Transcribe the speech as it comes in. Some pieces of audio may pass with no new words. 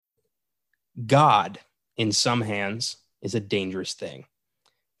God, in some hands, is a dangerous thing.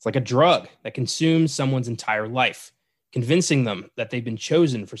 It's like a drug that consumes someone's entire life, convincing them that they've been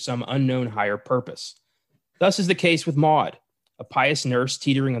chosen for some unknown higher purpose. Thus is the case with Maud, a pious nurse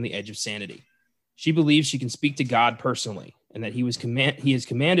teetering on the edge of sanity. She believes she can speak to God personally, and that he has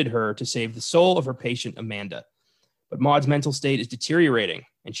commanded her to save the soul of her patient Amanda. But Maud's mental state is deteriorating,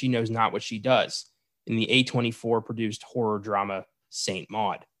 and she knows not what she does in the A24 produced horror drama Saint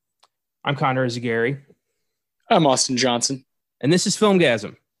Maud. I'm Connor Ezagari. I'm Austin Johnson. And this is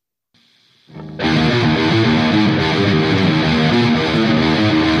FILMGAZM.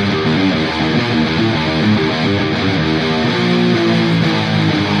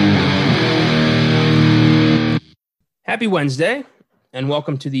 Happy Wednesday, and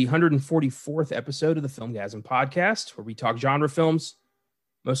welcome to the 144th episode of the FILMGAZM podcast, where we talk genre films,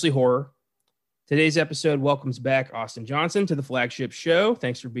 mostly horror. Today's episode welcomes back Austin Johnson to the flagship show.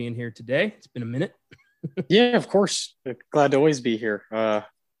 Thanks for being here today. It's been a minute. Yeah, of course. Glad to always be here.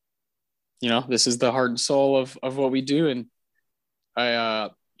 This is the heart and soul of what we do, and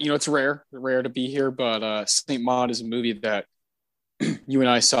it's rare to be here, but Saint Maud is a movie that you and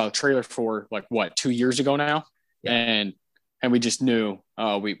I saw a trailer for 2 years ago now. Yeah. And we just knew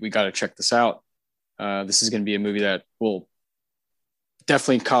we got to check this out. This is going to be a movie that will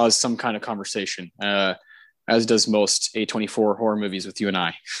definitely cause some kind of conversation, as does most A24 horror movies with you and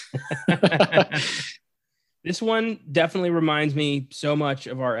I. This one definitely reminds me so much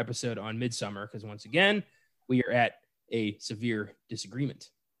of our episode on Midsommar, because once again, we are at a severe disagreement.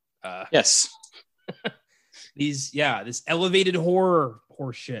 Yes. This elevated horror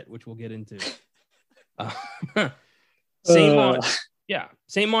shit, which we'll get into. Saint Maud. Yeah.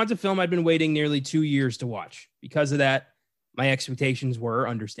 Saint Maud's a film I'd been waiting nearly 2 years to watch. Because of that, my expectations were,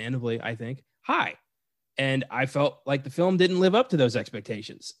 understandably, I think, high. And I felt like the film didn't live up to those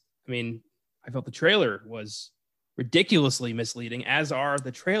expectations. I mean, I felt the trailer was ridiculously misleading, as are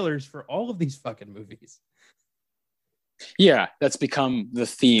the trailers for all of these fucking movies. Yeah, that's become the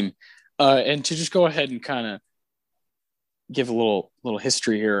theme. And to just go ahead and kind of give a little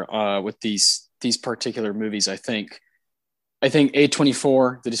history here with these particular movies, I think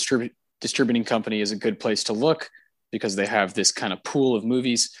A24, the distributing company, is a good place to look because they have this kind of pool of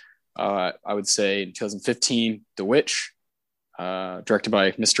movies. I would say in 2015, The Witch, directed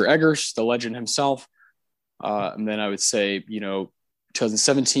by Mr. Eggers, the legend himself. And then I would say,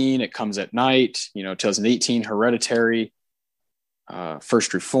 2017, It Comes at Night, 2018, Hereditary,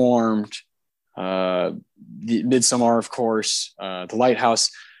 First Reformed, the Midsommar, of course, The Lighthouse.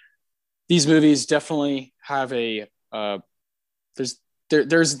 These movies definitely have there's a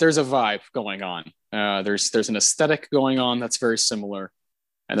vibe going on. There's an aesthetic going on that's very similar,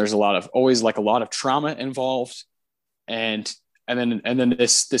 and there's always a lot of trauma involved, and then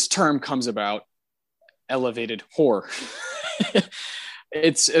this term comes about, elevated horror.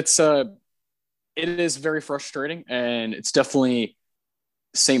 It is very frustrating, and it's definitely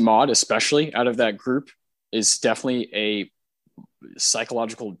Saint Maud, especially out of that group, is definitely a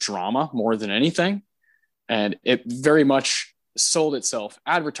psychological drama more than anything, and it very much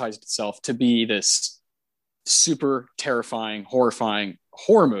advertised itself to be this super terrifying, horrifying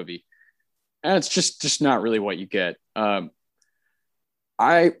horror movie, and it's just not really what you get. I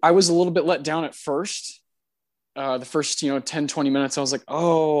was a little bit let down at first. The first 10-20 minutes, I was like,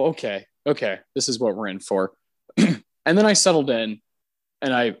 oh, okay, this is what we're in for. And then I settled in,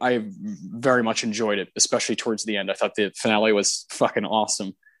 and I very much enjoyed it, especially towards the end. I thought the finale was fucking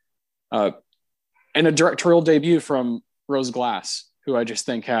awesome. And a directorial debut from Rose Glass, who I just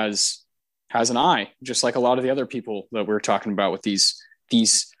think has an eye, just like a lot of the other people that we're talking about with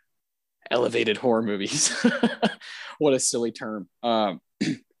these elevated horror movies. What a silly term.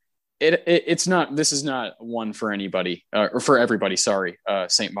 This is not one for anybody, or for everybody. Sorry,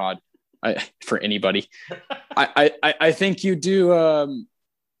 Saint Maud. For anybody. I think you do. I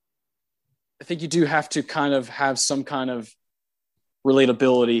think you do have to kind of have some kind of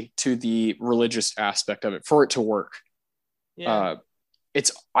relatability to the religious aspect of it for it to work. Yeah.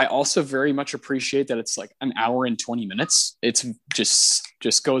 I also very much appreciate that it's like an hour and 20 minutes. It's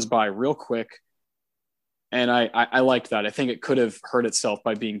just goes by real quick. And I liked that. I think it could have hurt itself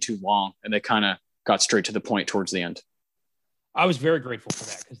by being too long, and they kind of got straight to the point towards the end. I was very grateful for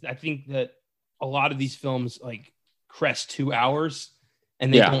that, because I think that a lot of these films crest 2 hours,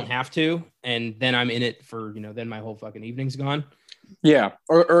 and they don't have to. And then I'm in it for, then my whole fucking evening's gone. Yeah.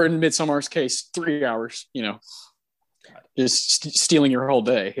 Or in Midsommar's case, 3 hours, just stealing your whole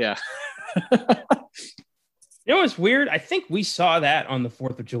day. Yeah. What's weird? I think we saw that on the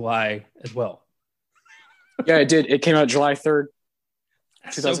 4th of July as well. Yeah, it did. It came out July 3rd.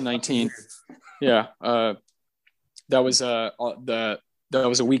 That's so 2019. Yeah. That was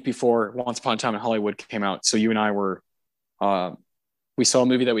a week before Once Upon a Time in Hollywood came out. So you and I were we saw a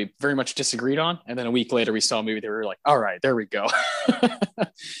movie that we very much disagreed on, and then a week later we saw a movie that we were like, all right, there we go.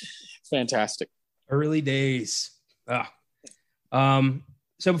 Fantastic. Early days.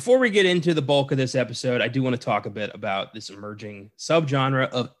 So before we get into the bulk of this episode, I do want to talk a bit about this emerging subgenre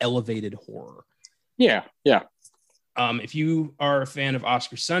of elevated horror. Yeah. If you are a fan of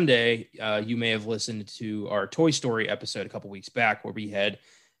Oscar Sunday, you may have listened to our Toy Story episode a couple weeks back where we had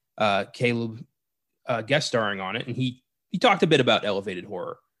Caleb guest starring on it, and he talked a bit about elevated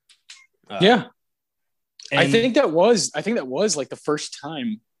horror. Yeah. I think that was like the first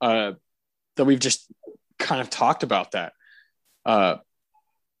time that we've just kind of talked about that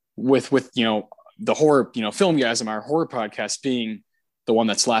with the horror, FILMGAZM, our horror podcast, being the one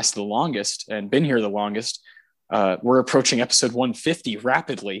that's lasted the longest and been here the longest. We're approaching episode 150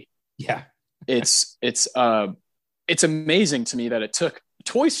 rapidly. Yeah. It's amazing to me that it took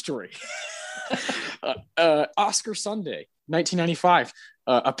Toy Story, Oscar Sunday, 1995,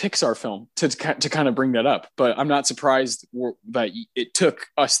 a Pixar film to kind of bring that up. But I'm not surprised that it took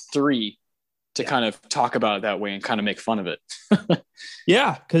us three to kind of talk about it that way and kind of make fun of it.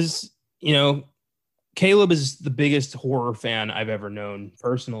 Yeah, because, Caleb is the biggest horror fan I've ever known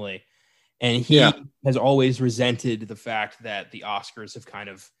personally. And he has always resented the fact that the Oscars have kind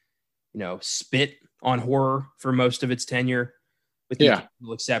of, spit on horror for most of its tenure, with the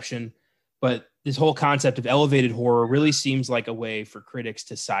occasional exception. But this whole concept of elevated horror really seems like a way for critics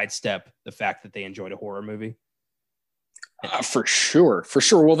to sidestep the fact that they enjoyed a horror movie. For sure.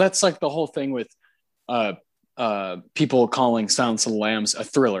 Well, that's like the whole thing with people calling Silence of the Lambs a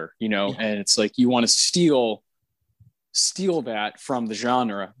thriller, and it's like you want to steal that from the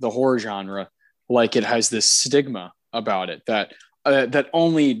genre, the horror genre, like it has this stigma about it that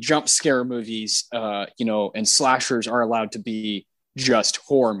only jump scare movies, and slashers are allowed to be just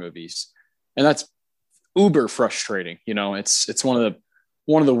horror movies, and that's uber frustrating. It's one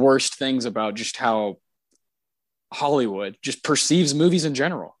of the worst things about just how Hollywood just perceives movies in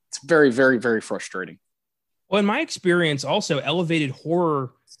general. It's very, very, very frustrating. Well, in my experience, also elevated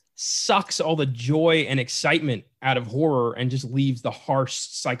horror sucks all the joy and excitement out of horror and just leaves the harsh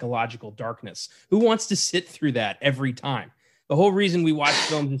psychological darkness. Who wants to sit through that every time? The whole reason we watch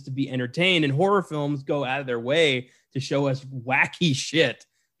films is to be entertained, and horror films go out of their way to show us wacky shit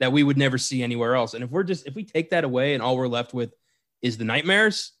that we would never see anywhere else. And if we take that away and all we're left with is the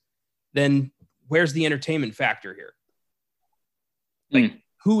nightmares, then where's the entertainment factor here? Like,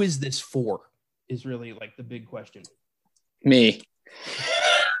 who is this for? Is really like the big question. Me.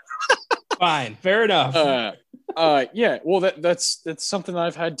 Fine, fair enough. Yeah. Well, that's something that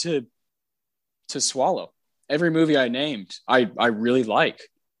I've had to swallow. Every movie I named, I really like.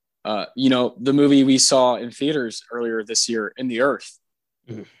 The movie we saw in theaters earlier this year, In the Earth.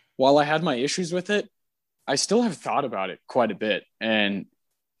 Mm-hmm. While I had my issues with it, I still have thought about it quite a bit, and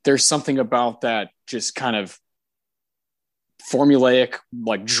there's something about that just kind of formulaic,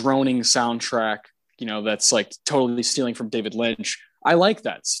 like droning soundtrack, that's like totally stealing from David Lynch. I like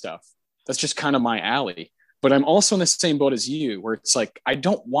that stuff. That's just kind of my alley. But I'm also in the same boat as you, where it's like, I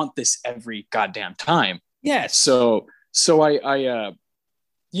don't want this every goddamn time. Yes. So I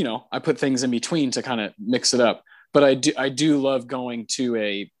put things in between to kind of mix it up. But I do love going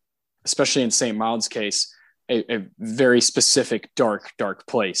to especially in St. Maud's case, a very specific dark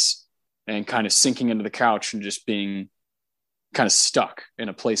place, and kind of sinking into the couch and just being kind of stuck in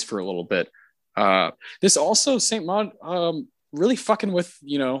a place for a little bit. This also, St. Maud, really fucking with,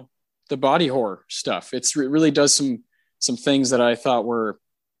 the body horror stuff. It really does some things that I thought were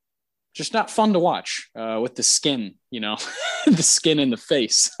just not fun to watch, with the skin, the skin in the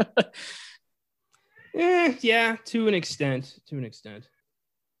face. Yeah, to an extent.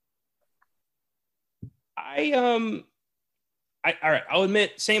 All right, I'll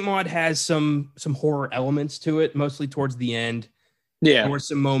admit St. Maud has some horror elements to it, mostly towards the end. Yeah. There were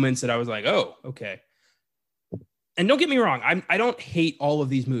some moments that I was like, oh, okay. And don't get me wrong, I don't hate all of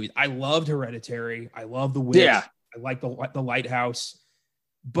these movies. I loved Hereditary. I love The Witch. Yeah. I like the Lighthouse.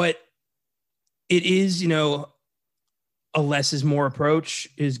 But it is, a less is more approach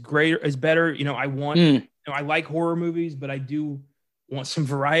is greater, is better. I like horror movies, but I do want some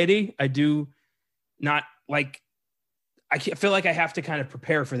variety. I do not like, I feel like I have to kind of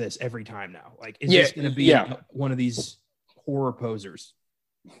prepare for this every time now. Like, is this going to be one of these horror posers?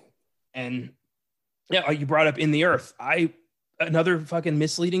 And you brought up In the Earth. Another fucking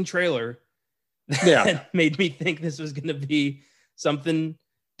misleading trailer that made me think this was going to be something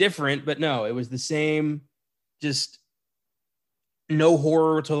different, but no, it was the same, just no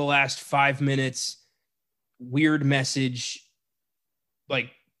horror till the last 5 minutes, weird message.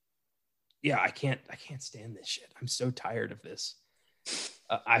 Like, yeah, I can't stand this shit. I'm so tired of this.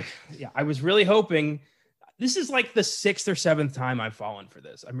 I was really hoping. This is like the 6th or 7th time I've fallen for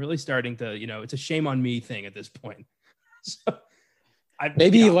this. I'm really starting to, it's a shame on me thing at this point. So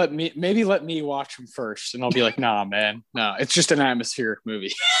maybe let me watch them first, and I'll be like, nah, man, no, it's just an atmospheric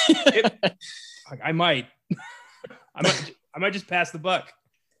movie. I might just pass the buck.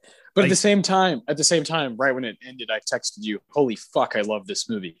 But at the same time, right when it ended, I texted you, "Holy fuck, I love this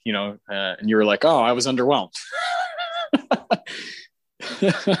movie," and you were like, "Oh, I was underwhelmed."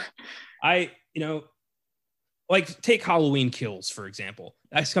 Like take Halloween Kills, for example.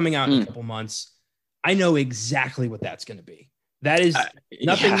 That's coming out in a couple months. I know exactly what that's going to be. That is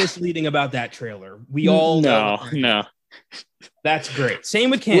nothing misleading about that trailer. We all know. No. That's great. Same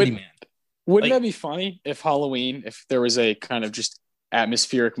with Candyman. Wouldn't that be funny if Halloween, if there was a kind of just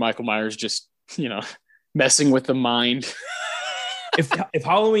atmospheric Michael Myers just, messing with the mind? If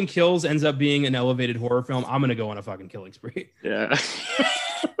Halloween Kills ends up being an elevated horror film, I'm going to go on a fucking killing spree. Yeah.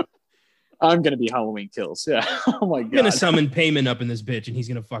 I'm going to be Halloween Kills. Yeah. Oh my God. I'm going to summon Payman up in this bitch and he's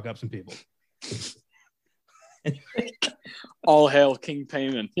going to fuck up some people. All hail King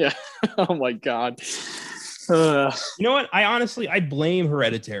Payman. Yeah. Oh my God. You know what? I blame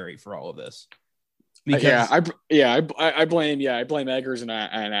Hereditary for all of this. Because, I blame Eggers and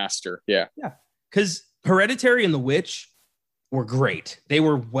Astor. Yeah. Yeah. Because Hereditary and The Witch were great. They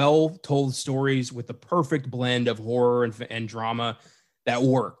were well told stories with the perfect blend of horror and drama that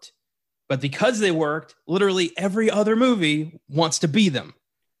worked. But because they worked, literally every other movie wants to be them.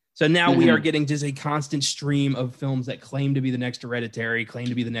 So now we are getting just a constant stream of films that claim to be the next Hereditary, claim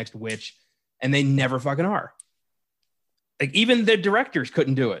to be the next Witch, and they never fucking are. Like, even the directors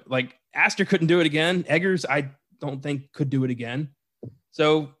couldn't do it. Like, Astor couldn't do it again. Eggers, I don't think, could do it again.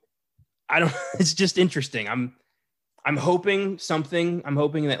 So it's just interesting. I'm hoping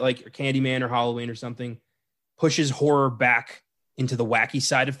that like Candyman or Halloween or something pushes horror back into the wacky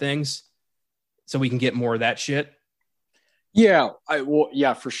side of things so we can get more of that shit. Yeah,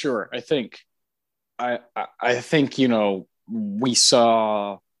 for sure. I think we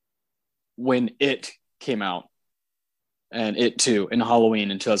saw when It came out, and It Too in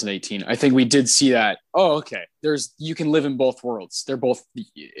Halloween in 2018. I think we did see that. Oh, okay. You can live in both worlds.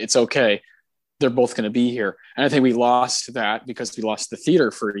 It's okay. They're both going to be here. And I think we lost that because we lost the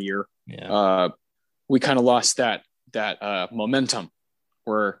theater for a year. Yeah. We kind of lost that momentum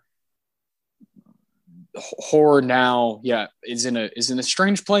where horror now, is in a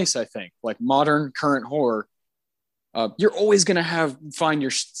strange place. I think like modern current horror, you're always going to find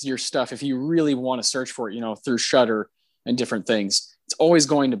your stuff if you really want to search for it, through Shudder and different things. It's always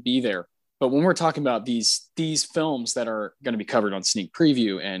going to be there. But when we're talking about these films that are going to be covered on Sneak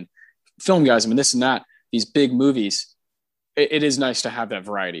Preview and FILMGAZM and this and that, these big movies, it is nice to have that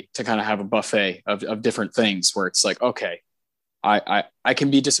variety, to kind of have a buffet of different things where it's like, okay, I can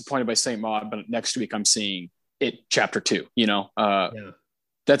be disappointed by Saint Maud, but next week I'm seeing It Chapter 2,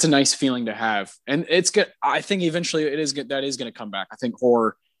 That's a nice feeling to have. And it's good. I think eventually it is good. That is going to come back. I think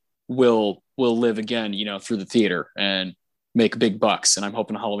horror will live again, through the theater and make big bucks. And I'm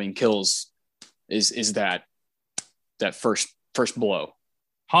hoping Halloween Kills is that first blow.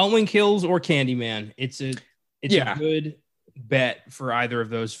 Halloween Kills or Candyman. It's a good bet for either of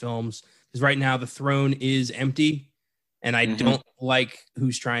those films, because right now the throne is empty and I don't like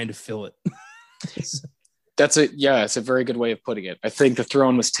who's trying to fill it. It's a very good way of putting it. I think the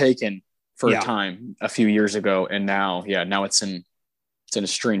throne was taken for a time a few years ago, and now it's in a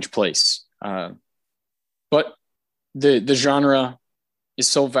strange place. But the genre is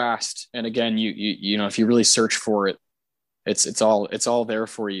so vast, and again, you if you really search for it, it's all there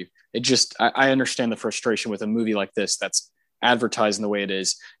for you. I understand the frustration with a movie like this that's advertised in the way it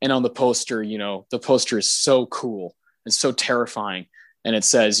is, and on the poster, the poster is so cool and so terrifying, and it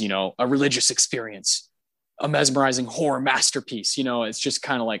says, a religious experience, a mesmerizing horror masterpiece. It's just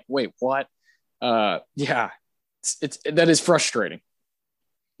kind of like, wait, what? That is frustrating.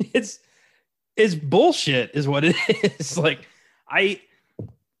 It's bullshit is what it is. Like, I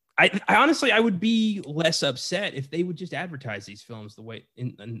honestly, I would be less upset if they would just advertise these films the way,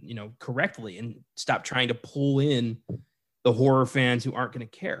 correctly, and stop trying to pull in the horror fans who aren't going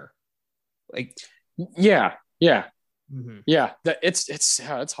to care. Like, yeah. Yeah,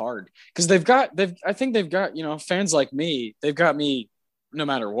 it's hard because I think they've got fans like me. They've got me no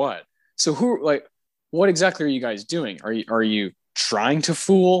matter what. So what exactly are you guys doing? Are you trying to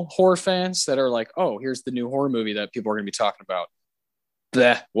fool horror fans that are like, oh, here's the new horror movie that people are going to be talking about?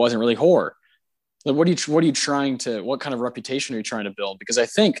 That wasn't really horror. Like, what kind of reputation are you trying to build? Because I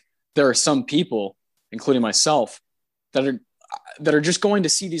think there are some people, including myself, that are just going to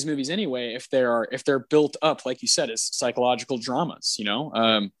see these movies anyway if they're built up, like you said, as psychological dramas.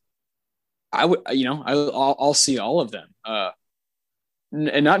 I'll see all of them,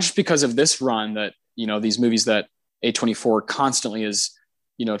 and not just because of this run that these movies that A24 constantly is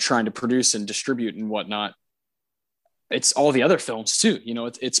trying to produce and distribute and whatnot. It's all the other films too.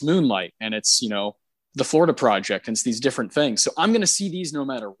 It's Moonlight, and it's the Florida Project, and it's these different things. So I'm going to see these no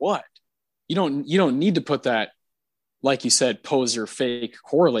matter what. You don't need to put that, like you said, poser fake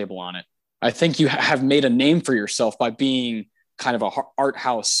horror label on it. I think you have made a name for yourself by being kind of a art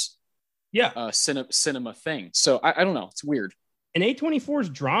house, cinema thing. So I don't know. It's weird. And A24's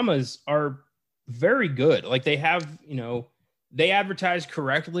dramas are very good. Like they have, they advertise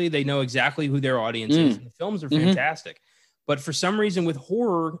correctly. They know exactly who their audience is. And the films are fantastic. But for some reason with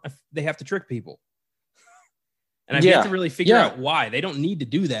horror, they have to trick people. And I've yet to really figure out why. They don't need to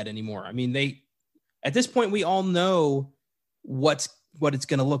do that anymore. I mean, at this point, we all know what it's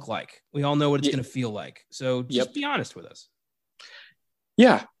going to look like. We all know what it's going to feel like. So just be honest with us.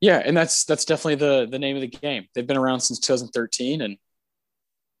 Yeah. And that's definitely the name of the game. They've been around since 2013, and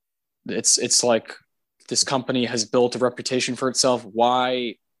it's like this company has built a reputation for itself.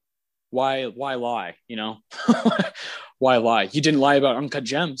 Why lie? Why lie? You didn't lie about Uncut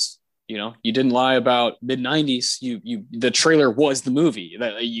Gems. You didn't lie about mid-90s. The trailer was the movie.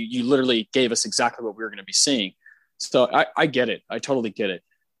 That you literally gave us exactly what we were going to be seeing. So I get it. I totally get it.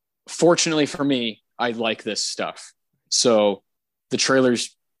 Fortunately for me, I like this stuff. So the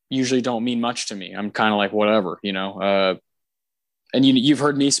trailers usually don't mean much to me. I'm kind of like, whatever, and you've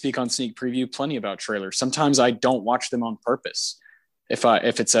heard me speak on Sneak Preview plenty about trailers. Sometimes I don't watch them on purpose. If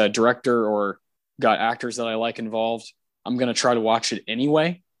it's a director or got actors that I like involved, I'm going to try to watch it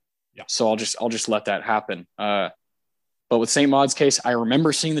anyway. Yeah. So I'll just let that happen. But with St. Maud's Case, I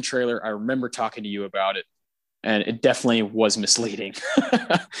remember seeing the trailer. I remember talking to you about it, and it definitely was misleading.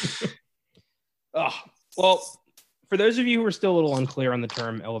 Well, for those of you who are still a little unclear on the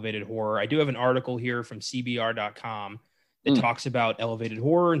term elevated horror, I do have an article here from CBR.com that talks about elevated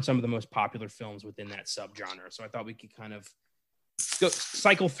horror and some of the most popular films within that subgenre. So I thought we could kind of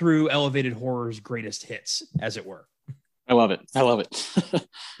cycle through elevated horror's greatest hits, as it were. I love it.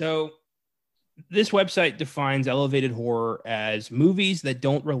 So this website defines elevated horror as movies that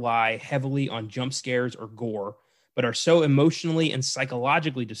don't rely heavily on jump scares or gore, but are so emotionally and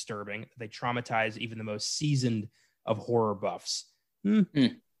psychologically disturbing that they traumatize even the most seasoned of horror buffs.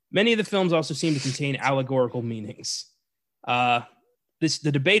 Many of the films also seem to contain allegorical meanings. The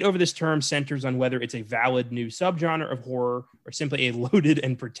debate over this term centers on whether it's a valid new subgenre of horror or simply a loaded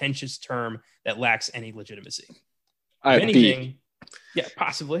and pretentious term that lacks any legitimacy. If anything,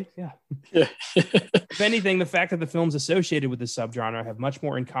 possibly. Yeah. If anything, the fact that the films associated with this subgenre have much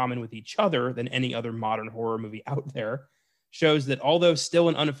more in common with each other than any other modern horror movie out there shows that although still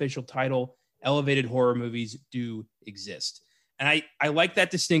an unofficial title, elevated horror movies do exist. And I like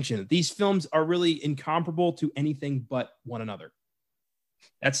that distinction. These films are really incomparable to anything but one another.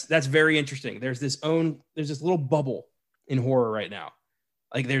 That's very interesting. There's this little bubble in horror right now.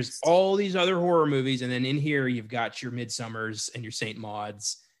 Like there's all these other horror movies, and then in here you've got your Midsummers and your St.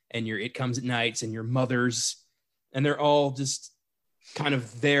 Mauds and your It Comes at Nights and your Mothers, and they're all just kind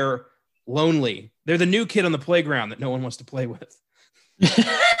of there lonely. They're the new kid on the playground that no one wants to play with.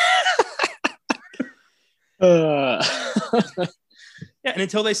 Yeah, and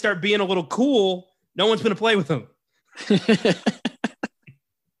until they start being a little cool, no one's going to play with them.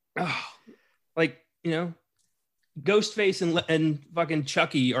 Ghostface and fucking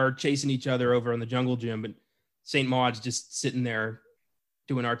Chucky are chasing each other over on the Jungle Gym, but St. Maud's just sitting there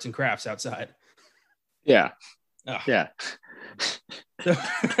doing arts and crafts outside. Yeah. Yeah.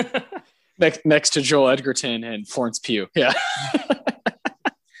 next to Joel Edgerton and Florence Pugh. Yeah.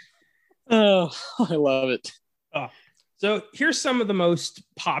 Oh, I love it. So here's some of the most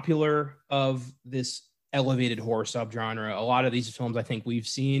popular of this elevated horror subgenre. A lot of these films I think we've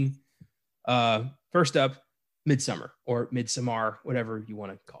seen. First up, Midsommar or Midsommar, whatever you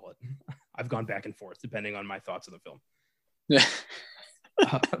want to call it. I've gone back and forth depending on my thoughts of the film. Yeah.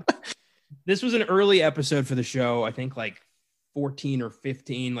 This was an early episode for the show. I think like 14 or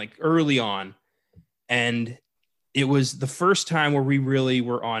 15, like early on. And it was the first time where we really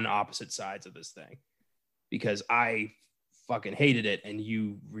were on opposite sides of this thing because I fucking hated it and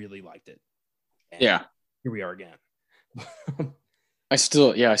you really liked it. And yeah. Here we are again. I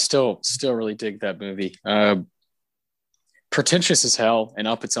still really dig that movie. Pretentious as hell and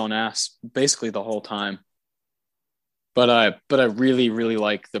up its own ass basically the whole time. but I really, really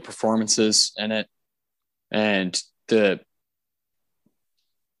like the performances in it, and the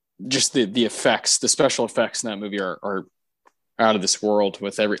just the effects, the special effects in that movie are out of this world.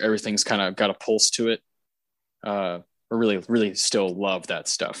 With everything's kind of got a pulse to it. I really, really still love that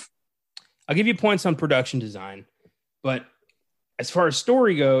stuff. I'll give you points on production design, but as far as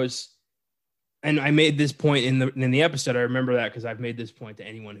story goes, and I made this point in the episode. I remember that because I've made this point to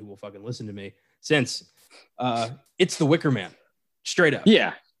anyone who will fucking listen to me since. It's The Wicker Man, straight up.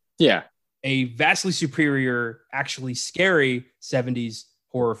 Yeah. A vastly superior, actually scary 70s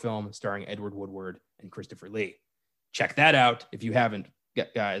horror film starring Edward Woodward and Christopher Lee. Check that out if you haven't,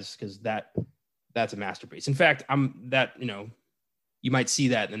 guys, because that's a masterpiece. In fact, you might see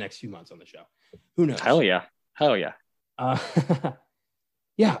that in the next few months on the show. Who knows? Hell yeah.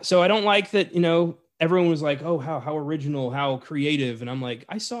 Yeah. So I don't like that. Everyone was like, "Oh, how original, how creative," and I'm like,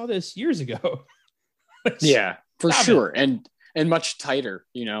 I saw this years ago. Yeah, for sure, and much tighter.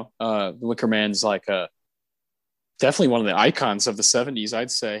 The Wicker Man's like definitely one of the icons of the 70s,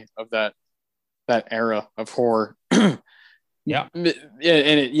 I'd say, of that era of horror. Yeah. And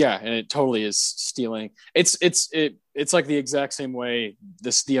it totally is stealing. It's like the exact same way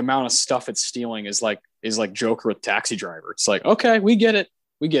the amount of stuff it's stealing is like Joker with Taxi Driver. It's like, okay, we get it.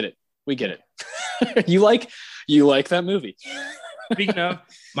 You like that movie. Speaking of,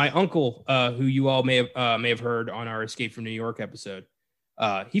 my uncle, who you all may have heard on our Escape from New York episode,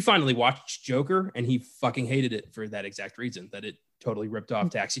 he finally watched Joker and he fucking hated it for that exact reason, that it totally ripped off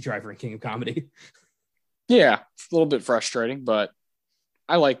Taxi Driver and King of Comedy. Yeah, a little bit frustrating, but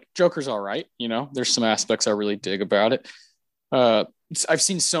I like Joker's all right. There's some aspects I really dig about it. I've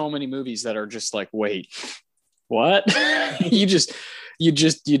seen so many movies that are just like, wait, what? you just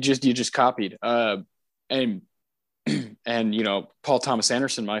copied. And Paul Thomas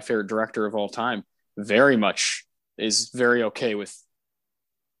Anderson, my favorite director of all time, very much is very okay with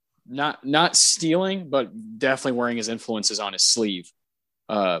not stealing, but definitely wearing his influences on his sleeve.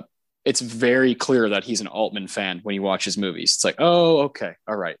 It's very clear that he's an Altman fan when you watch his movies. It's like, oh, okay,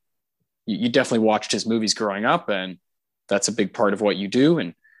 all right. You definitely watched his movies growing up, and that's a big part of what you do.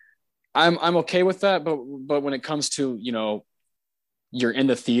 And I'm okay with that. But when it comes to, you're in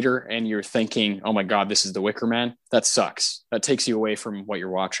the theater and you're thinking, oh my God, this is The Wicker Man, that sucks. That takes you away from what you're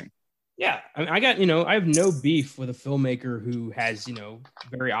watching. Yeah. I have no beef with a filmmaker who has,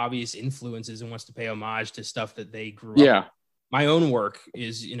 very obvious influences and wants to pay homage to stuff that they grew up with. My own work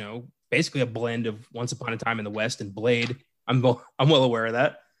is, basically a blend of Once Upon a Time in the West and Blade. I'm well aware of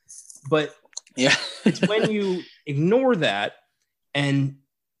that. But yeah, it's when you ignore that and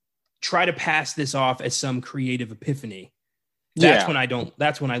try to pass this off as some creative epiphany. That's when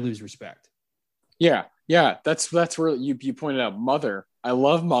I lose respect. Yeah. That's where you pointed out Mother. I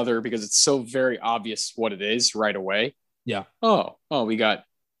love Mother because it's so very obvious what it is right away. Yeah. Oh, we got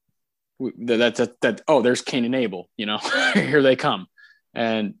that. Oh, there's Cain and Abel, here they come.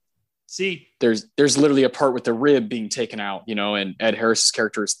 And see, there's literally a part with the rib being taken out, and Ed Harris's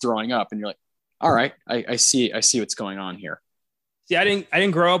character is throwing up, and you're like, all right, I see what's going on here. See, I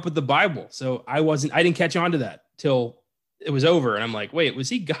didn't grow up with the Bible, so I didn't catch on to that till it was over. And I'm like, wait, was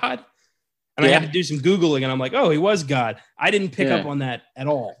he God? And I had to do some Googling, and I'm like, oh, he was God. I didn't pick up on that at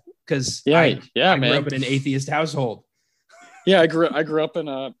all because I grew up in an atheist household. Yeah, I grew up in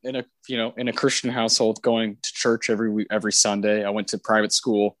a Christian household, going to church every Sunday. I went to private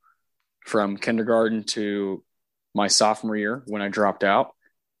school from kindergarten to my sophomore year when I dropped out,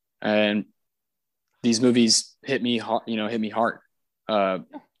 and these movies hit me hard.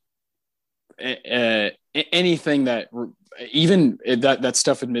 Anything that, even that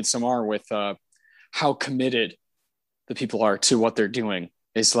stuff in Midsommar with how committed the people are to what they're doing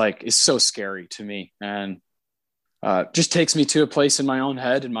is so scary to me, and just takes me to a place in my own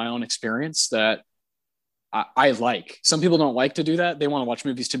head and my own experience that I like. Some people don't like to do that. They want to watch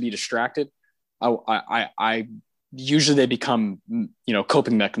movies to be distracted. I usually they become,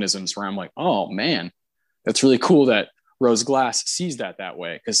 coping mechanisms where I'm like, oh man, that's really cool that Rose Glass sees that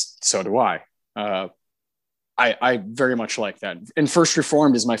way, because so do I. I very much like that. And First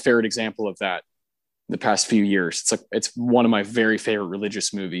Reformed is my favorite example of that in the past few years. It's one of my very favorite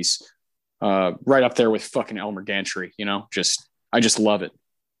religious movies. Right up there with fucking Elmer Gantry, I just love it.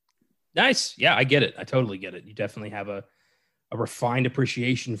 Nice. Yeah, I get it. I totally get it. You definitely have a refined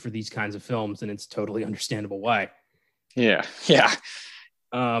appreciation for these kinds of films, and it's totally understandable why. Yeah.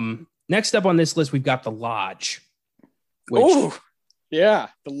 Next up on this list, we've got The Lodge. Oh, yeah,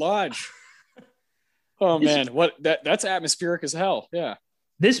 The Lodge. Oh man, that's atmospheric as hell. Yeah.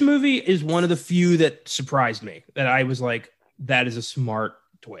 This movie is one of the few that surprised me, that I was like, that is a smart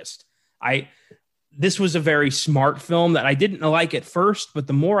twist. this was a very smart film that I didn't like at first, but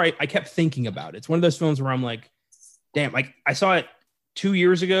the more I kept thinking about it, it's one of those films where I'm like, damn, like I saw it 2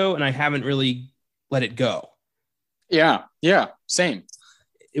 years ago and I haven't really let it go. Yeah. Yeah. Same.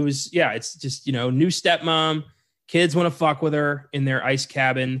 It's just, new stepmom, kids want to fuck with her in their ice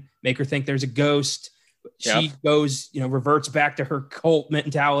cabin, make her think there's a ghost. She goes, reverts back to her cult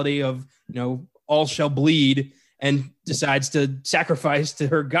mentality of, all shall bleed, and decides to sacrifice to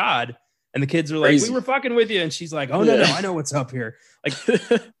her God. And the kids are like, we were fucking with you. And she's like, oh, no, I know what's up here. Like,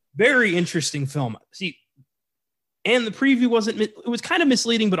 very interesting film. See, and the preview it was kind of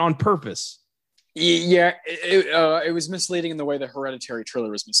misleading, but on purpose. Yeah, it was misleading in the way the Hereditary trailer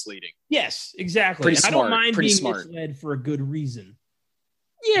was misleading. Yes, exactly. Pretty smart. I don't mind being smart. Misled for a good reason.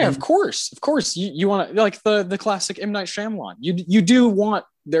 Yeah, of course. You want to, like the classic M. Night Shyamalan. You do want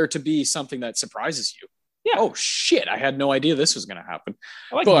there to be something that surprises you. Yeah. Oh shit! I had no idea this was going to happen.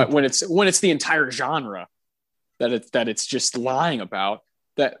 But when it's the entire genre that it's just lying about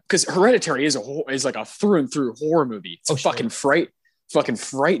that, because Hereditary is like a through and through horror movie. It's fucking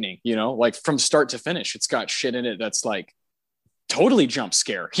frightening. Like from start to finish, it's got shit in it that's like totally jump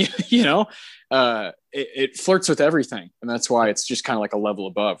scare. It flirts with everything, and that's why it's just kind of like a level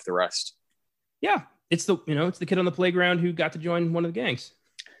above the rest. Yeah, it's the kid on the playground who got to join one of the gangs.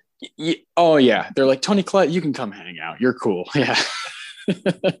 Oh yeah, they're like, Tony Collette, you can come hang out. You're cool. Yeah.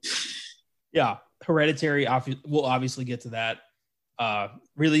 Yeah, Hereditary. We'll obviously get to that.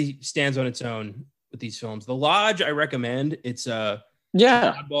 Really stands on its own with these films. The Lodge, I recommend. It's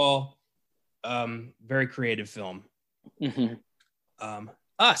oddball, very creative film. Mm-hmm.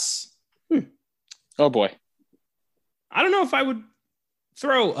 Us. Oh boy. I don't know if I would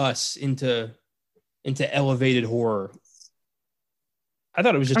throw Us into elevated horror. I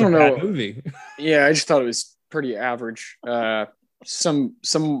thought it was just a bad movie. Yeah, I just thought it was pretty average. Some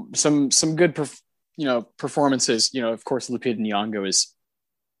good performances. Of course, Lupita Nyong'o is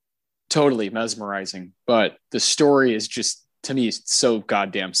totally mesmerizing, but the story is just, to me, so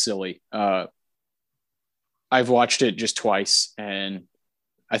goddamn silly. I've watched it just twice, and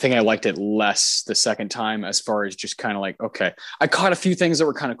I think I liked it less the second time, as far as just kind of like, okay, I caught a few things that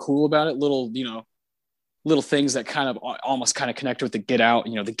were kind of cool about it, little things that kind of almost kind of connect with the Get Out,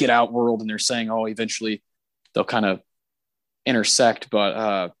 the Get Out world. And they're saying, oh, eventually they'll kind of intersect.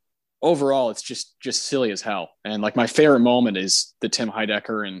 But overall, it's just silly as hell. And like my favorite moment is the Tim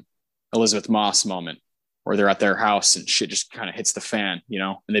Heidecker and Elizabeth Moss moment, where they're at their house and shit just kind of hits the fan,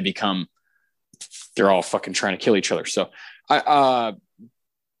 and they're all fucking trying to kill each other. So that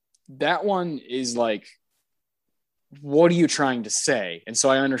one is like, what are you trying to say? And so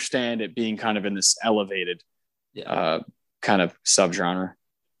I understand it being kind of in this elevated kind of subgenre.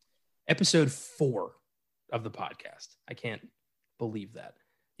 Episode 4 of the podcast. I can't believe that.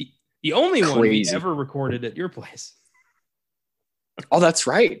 The only one we ever recorded at your place. Oh, that's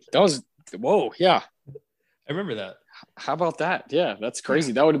right. That was, whoa. Yeah. I remember that. How about that? Yeah, that's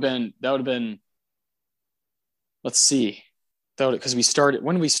crazy. That would have been, let's see. Because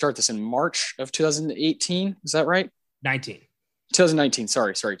when did we start this? In March of 2018? Is that right? 2019.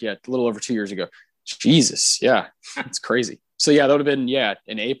 Sorry. Yeah. A little over 2 years ago. Jesus. Yeah. It's crazy. So yeah, that would have been,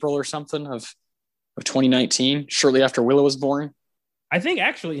 in April or something of 2019, shortly after Willow was born. I think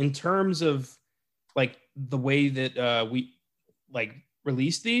actually in terms of like the way that we like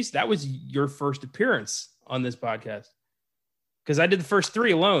released these, that was your first appearance on this podcast. Because I did the first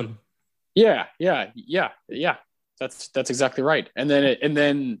 3 alone. Yeah. That's exactly right. And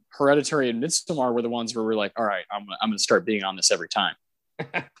then Hereditary and Midsommar were the ones where we're like, all right, I'm going to start being on this every time.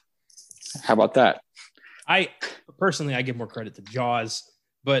 How about that? I give more credit to Jaws,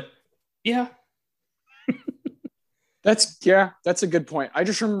 but yeah. That's a good point. I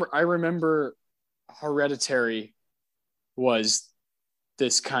remember Hereditary was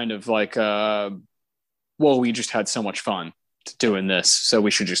this kind of like, we just had so much fun doing this, so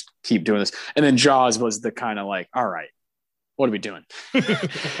we should just keep doing this. And then Jaws was the kind of like, all right, what are we doing?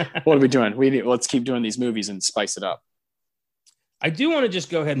 Let's keep doing these movies and spice it up. I do want to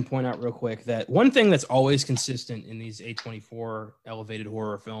just go ahead and point out real quick that one thing that's always consistent in these A24 elevated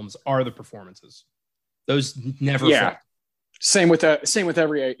horror films are the performances. Those never fail. Same with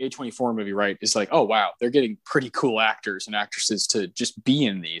every A24 movie, right? It's like, oh wow, they're getting pretty cool actors and actresses to just be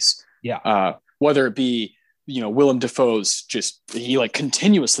in these. Yeah. Whether it be, Willem Dafoe's he like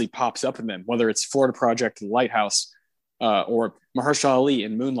continuously pops up in them, whether it's Florida Project, Lighthouse, or Mahershala Ali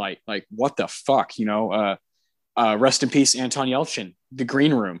in Moonlight. Like, what the fuck, rest in peace, Anton Yelchin, The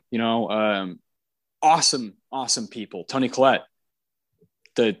Green Room, awesome people. Tony Collette,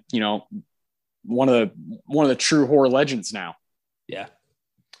 one of the true horror legends now. Yeah.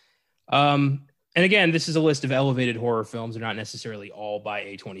 And again, this is a list of elevated horror films. They're not necessarily all by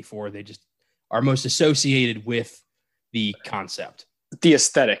A24. They just are most associated with the concept. The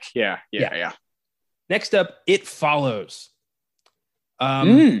aesthetic. Yeah. Next up, It Follows.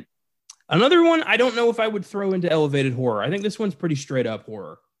 Another one I don't know if I would throw into elevated horror. I think this one's pretty straight up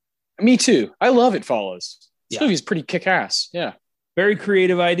horror. Me too. I love It Follows. This Yeah. movie's pretty kick-ass. Yeah. Very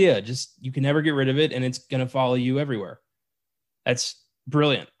creative idea. Just you can never get rid of it, and it's going to follow you everywhere. That's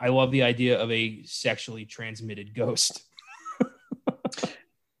brilliant. I love the idea of a sexually transmitted ghost.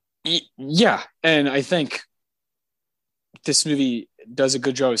 Yeah. And I think this movie does a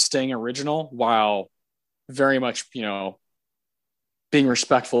good job of staying original while very much, being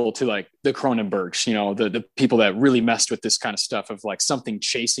respectful to like the Cronenbergs, the people that really messed with this kind of stuff of like something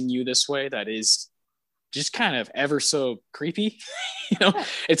chasing you this way that is just kind of ever so creepy.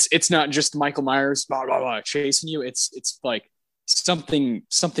 It's not just Michael Myers blah blah blah chasing you. It's like something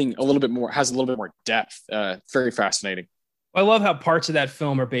a little bit more, has a little bit more depth. Very fascinating. I love how parts of that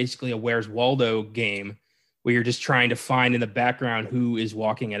film are basically a Where's Waldo game where you're just trying to find in the background who is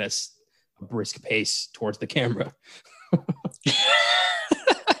walking at a brisk pace towards the camera.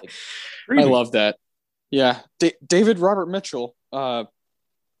 I love that. Yeah. David Robert Mitchell,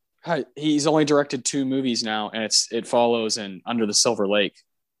 he's only directed 2 movies now, and It Follows and Under the Silver Lake.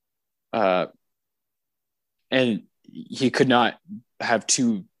 And he could not have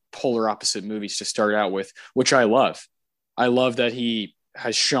 2 polar opposite movies to start out with, which I love. I love that he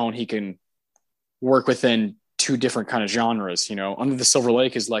has shown he can work within 2 different kind of genres. Under the Silver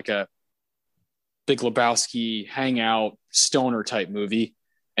Lake is like a Big Lebowski hangout stoner type movie,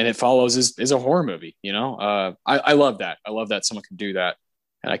 and It Follows is a horror movie. I love that. I love that someone can do that,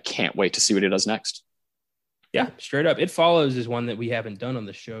 and I can't wait to see what he does next. Yeah, straight up. It Follows is one that we haven't done on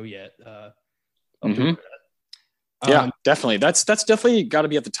the show yet. Yeah, definitely. That's definitely got to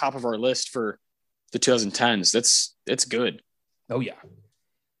be at the top of our list for the 2010s. It's good. Oh yeah.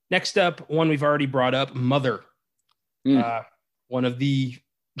 Next up, one we've already brought up, Mother. One of the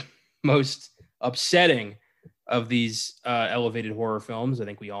most upsetting of these elevated horror films. I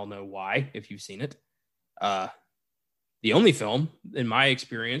think we all know why, if you've seen it. The only film, in my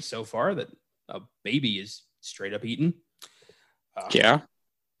experience so far, that a baby is straight up eaten. Yeah.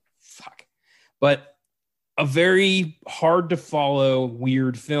 Fuck. But a very hard to follow,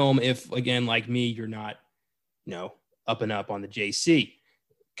 weird film if, again, like me, you're not, up and up on the JC.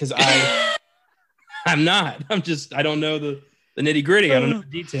 Because I'm not. I don't know the nitty gritty. I don't know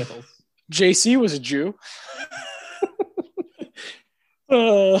the details. JC was a Jew.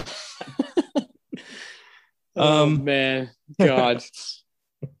 Oh man, God.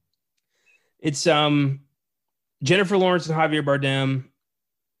 It's Jennifer Lawrence and Javier Bardem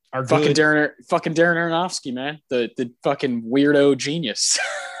are fucking good. Darren Aronofsky, man, the fucking weirdo genius.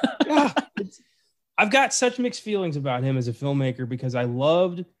 Yeah, I've got such mixed feelings about him as a filmmaker because I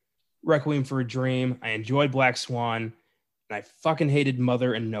loved Requiem for a Dream, I enjoyed Black Swan, and I fucking hated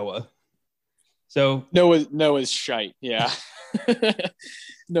Mother and Noah. So Noah's shite, yeah.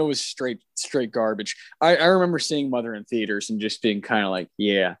 Noah's straight garbage. I remember seeing Mother in theaters and just being kind of like,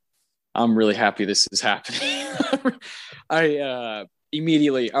 yeah, I'm really happy this is happening. I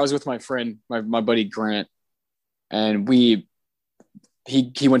was with my friend, my buddy Grant, and he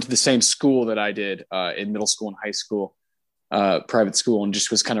went to the same school that I did in middle school and high school, private school, and just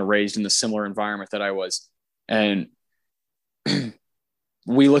was kind of raised in the similar environment that I was. And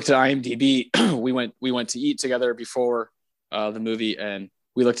we looked at IMDb. we went to eat together before the movie, and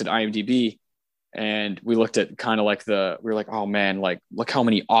we looked at IMDb, and we looked at kind of like we were like, oh man, like look how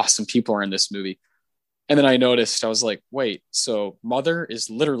many awesome people are in this movie. And then I noticed, I was like, wait, so Mother is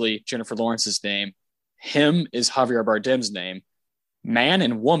literally Jennifer Lawrence's name. Him is Javier Bardem's name. Man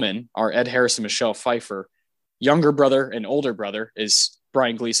and woman are Ed Harris and Michelle Pfeiffer. Younger brother and older brother is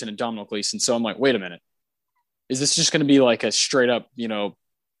Brian Gleason and Domhnall Gleeson. So I'm like, wait a minute. Is this just going to be like a straight up,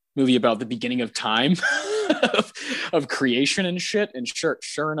 movie about the beginning of time of creation and shit? And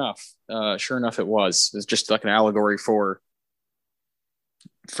sure enough, it was. It's just like an allegory for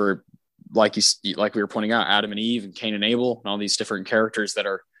like we were pointing out, Adam and Eve and Cain and Abel and all these different characters that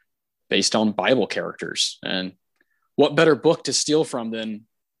are based on Bible characters. And what better book to steal from than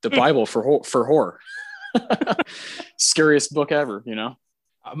the Bible for horror? Scariest book ever,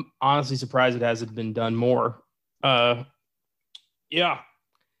 I'm honestly surprised it hasn't been done more. Yeah.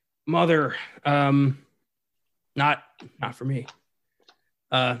 Mother, not for me.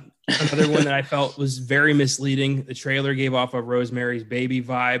 Another one that I felt was very misleading. The trailer gave off a Rosemary's Baby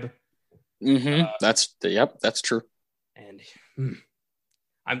vibe. That's true. And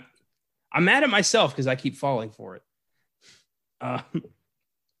I'm mad at myself because I keep falling for it.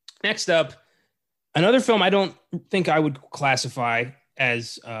 Next up, Another film I don't think I would classify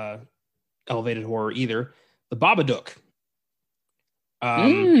as elevated horror either, The Babadook.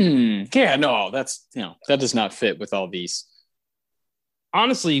 Yeah, no, that's, that does not fit with all these.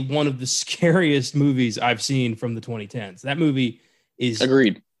 Honestly, one of the scariest movies I've seen from the 2010s. That movie is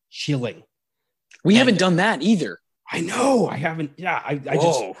Agreed. chilling. We haven't done that either. I know. I haven't. Yeah,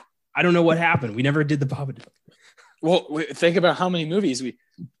 Whoa. I don't know what happened. We never did The Babadook. Well, think about how many movies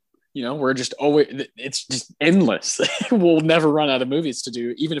we're just always, it's just endless. We'll never run out of movies to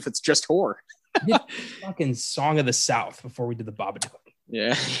do, even if it's just horror. Fucking Song of the South before we did The Babadook.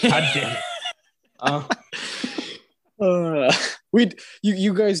 Yeah. God damn it.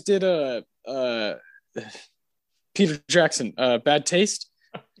 You guys did Peter Jackson, Bad Taste,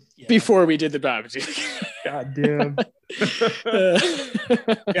 before we did The Babadook. God damn.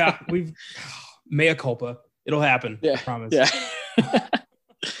 Yeah, mea culpa. It'll happen. Yeah. I promise. Yeah.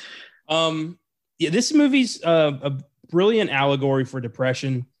 This movie's a brilliant allegory for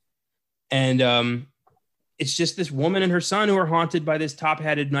depression. And it's just this woman and her son who are haunted by this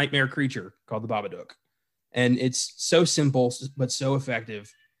top-headed nightmare creature called the Babadook. And it's so simple, but so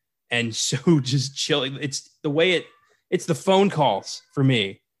effective and so just chilling. It's the way it's the phone calls for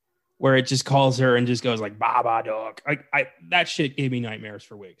me where it just calls her and just goes like Babadook. That shit gave me nightmares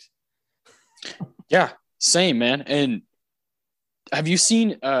for weeks. Yeah, same, man. And have you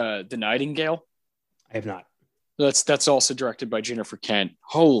seen The Nightingale? I have not. That's also directed by Jennifer Kent.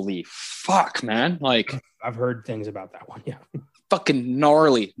 Holy fuck, man. Like, I've heard things about that one. Yeah. Fucking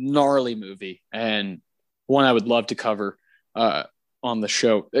gnarly movie. And one I would love to cover on the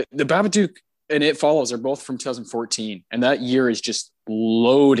show. The Babadook and It Follows are both from 2014. And that year is just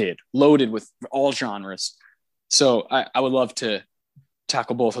loaded with all genres. So I would love to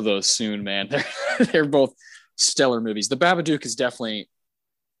tackle both of those soon, man. They're both stellar movies. The Babadook is definitely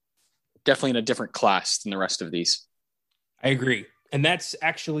in a different class than the rest of these. I agree. And that's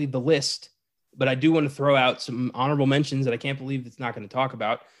actually the list. But I do want to throw out some honorable mentions that I can't believe it's not going to talk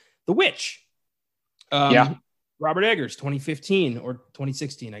about. The Witch. Robert Eggers, 2015 or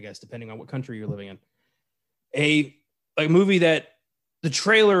 2016, I guess, depending on what country you're living in. A movie that the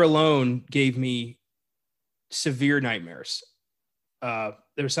trailer alone gave me severe nightmares. There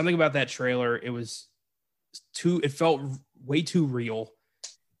was something about that trailer. It felt way too real.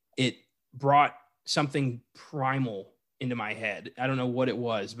 It brought something primal into my head. I don't know what it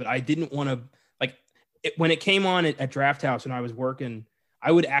was, but I didn't want to when it came on at Draft House when I was working,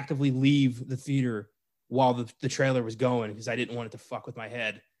 I would actively leave the theater while the trailer was going because I didn't want it to fuck with my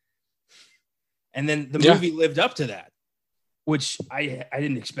head. And then the movie lived up to that, which I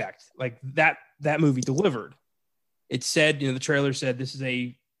didn't expect. Like that movie delivered. It said, the trailer said this is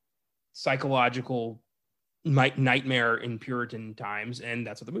a psychological nightmare in Puritan times, and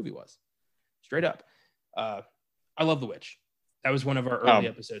that's what the movie was. Straight up. I love The Witch. That was one of our early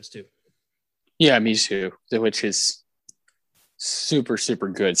episodes too. Yeah, me too. The Witch is super, super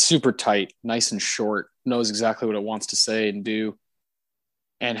good, super tight, nice and short, knows exactly what it wants to say and do,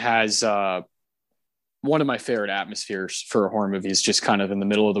 and has one of my favorite atmospheres for a horror movie is just kind of in the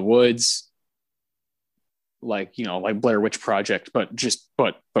middle of the woods, like Blair Witch Project, but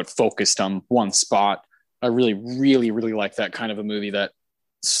focused on one spot. I really, really, really like that kind of a movie that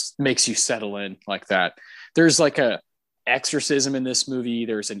makes you settle in like that. There's like a exorcism in this movie.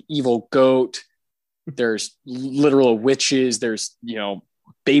 There's an evil goat. There's literal witches. There's,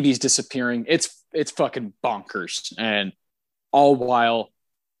 babies disappearing. It's fucking bonkers. And all while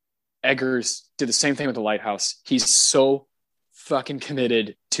Eggers did the same thing with The Lighthouse. He's so fucking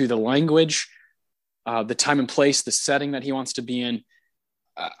committed to the language, the time and place, the setting that he wants to be in.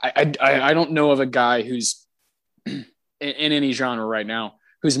 I don't know of a guy who's in any genre right now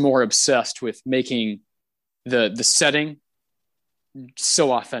who's more obsessed with making the setting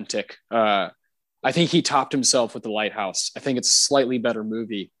so authentic. I think he topped himself with The Lighthouse. I think it's a slightly better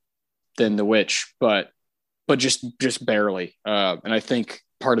movie than The Witch, but just barely. And I think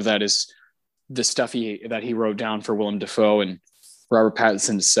part of that is the stuff that he wrote down for Willem Dafoe and Robert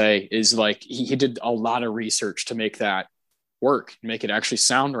Pattinson to say is like he did a lot of research to make that work, make it actually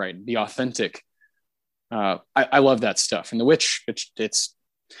sound right and be authentic. I love that stuff. And The Witch,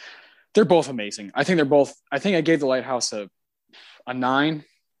 they're both amazing. I think I gave The Lighthouse a 9.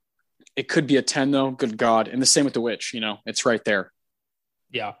 It could be a 10 though. Good God. And the same with The Witch, it's right there.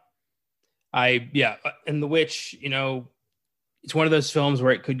 Yeah. And The Witch, it's one of those films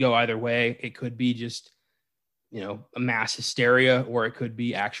where it could go either way. It could be just, a mass hysteria, or it could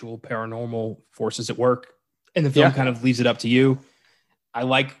be actual paranormal forces at work. And the film kind of leaves it up to you. I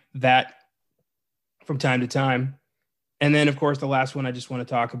like that from time to time. And then, of course, the last one I just want to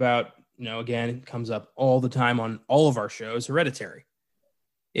talk about, again, it comes up all the time on all of our shows, Hereditary.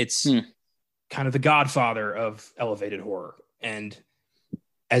 It's kind of the godfather of elevated horror. And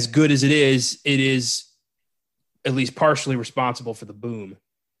as good as it is at least partially responsible for the boom.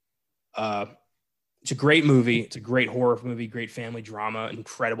 It's a great movie. It's a great horror movie, great family drama,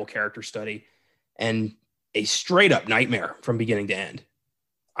 incredible character study, and a straight up nightmare from beginning to end.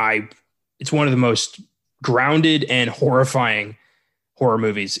 It's one of the most grounded and horrifying horror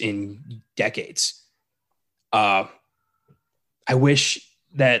movies in decades. I wish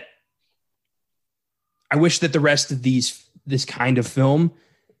that the rest of this kind of film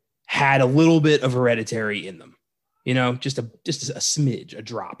had a little bit of Hereditary in them. Just a smidge, a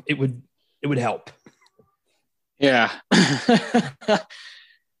drop. It would help. Yeah.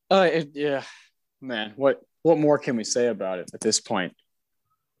 Yeah, man. What more can we say about it at this point?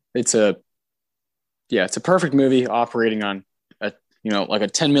 It's a perfect movie operating on like a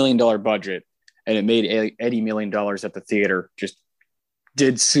 $10 million budget, and it made $80 million at the theater. Just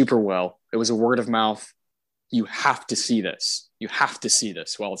did super well. It was a word of mouth. You have to see this. You have to see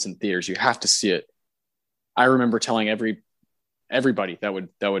this while it's in theaters. You have to see it. I remember telling everybody that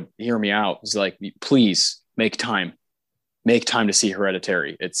would hear me out, was like, please make time to see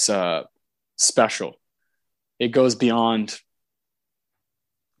Hereditary. It's special. It goes beyond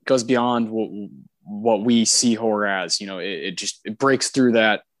what we see horror as. It breaks through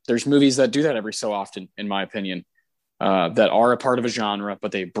that. There's movies that do that every so often, in my opinion, that are a part of a genre,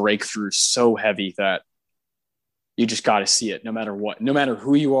 but they break through so heavy that you just got to see it no matter what, no matter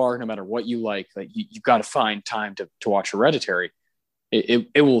who you are, no matter what you like you've got to find time to watch Hereditary.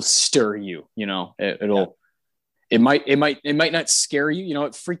 It will stir you, it might not scare you.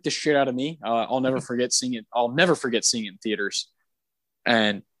 It freaked the shit out of me. I'll never forget seeing it in theaters.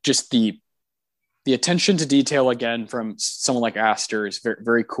 And just the attention to detail again from someone like Astor is very,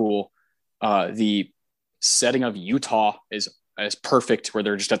 very cool. The setting of Utah is perfect, where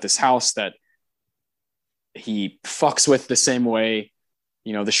they're just at this house that he fucks with the same way,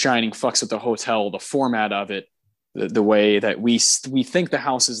 The Shining fucks with the hotel, the format of it, the way that we think the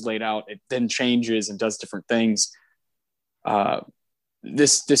house is laid out, it then changes and does different things.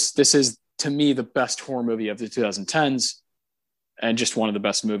 This is, to me, the best horror movie of the 2010s, and just one of the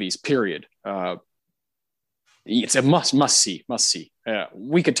best movies, period. It's a must see.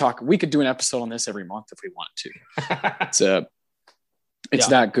 We could do an episode on this every month if we wanted to. It's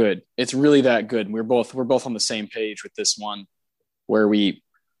that good. It's really that good. And we're both on the same page with this one, where we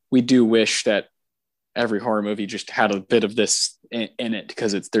do wish that every horror movie just had a bit of this in it,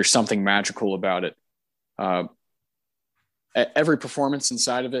 because there's something magical about it. Every performance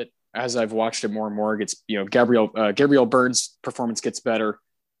inside of it, as I've watched it more and more, gets, Gabrielle Byrne's performance gets better.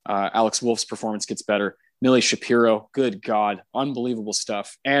 Alex Wolff's performance gets better. Millie Shapiro, good God, unbelievable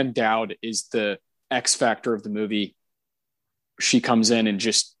stuff. Ann Dowd is the X factor of the movie. She comes in and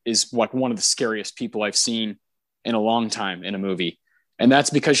just is like one of the scariest people I've seen in a long time in a movie. And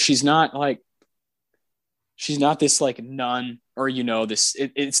that's because she's not this like nun, or,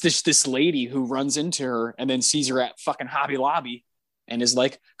 it's this lady who runs into her and then sees her at fucking Hobby Lobby and is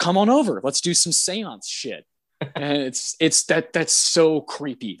like, come on over, let's do some seance shit. And that's so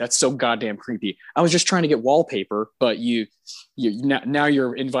creepy. That's so goddamn creepy. I was just trying to get wallpaper, but now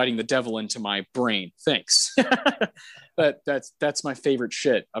you're inviting the devil into my brain. Thanks. But that's my favorite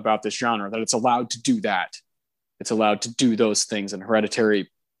shit about this genre, that it's allowed to do that. It's allowed to do those things, and Hereditary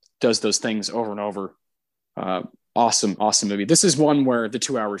does those things over and over. Awesome movie. This is one where the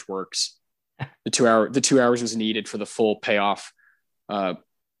 2 hours works. The 2 hours was needed for the full payoff.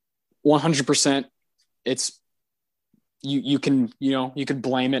 100%. It's you can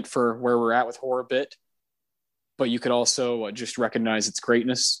blame it for where we're at with horror a bit, but you could also just recognize its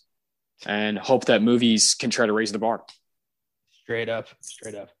greatness and hope that movies can try to raise the bar. Straight up.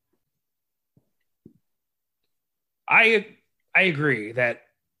 I agree that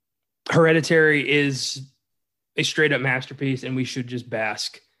Hereditary is a straight up masterpiece, and we should just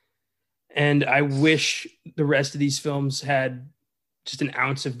bask. And I wish the rest of these films had just an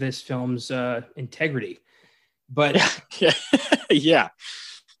ounce of this film's integrity. But yeah,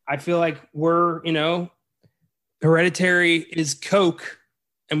 I feel like Hereditary is Coke,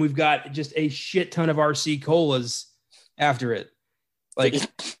 and we've got just a shit ton of RC colas after it. Like,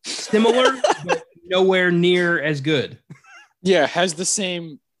 similar, but nowhere near as good. Yeah, has the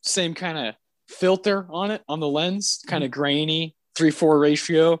same kind of filter on it, on the lens, kind of grainy, 3:4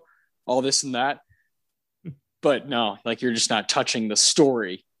 ratio, all this and that. But no, like, you're just not touching the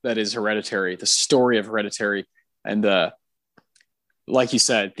story that is Hereditary, the story of Hereditary, and like you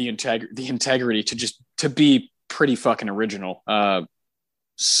said, the integrity to be pretty fucking original.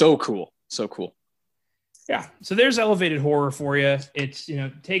 So cool. So cool. Yeah. So there's elevated horror for you. It's,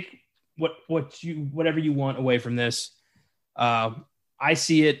 take whatever you want away from this. I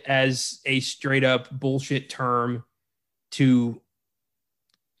see it as a straight up bullshit term to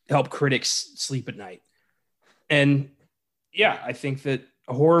help critics sleep at night. And yeah, I think that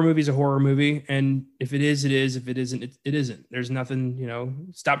a horror movie is a horror movie. And if it is, it is. If it isn't, it isn't. There's nothing,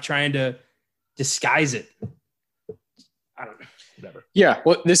 stop trying to disguise it. I don't know. Whatever. Yeah.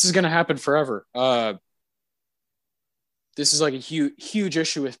 Well, this is going to happen forever. This is like a huge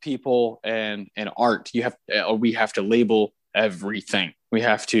issue with people and art. We have to label everything. We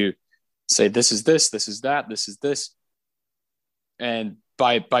have to say, this is this is that, this is this. And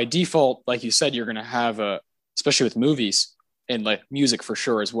by default, like you said, you're going to have especially with movies and like music for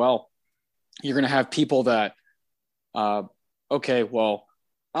sure as well, you're going to have people that, okay, well,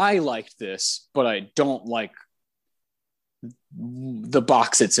 I liked this, but I don't like the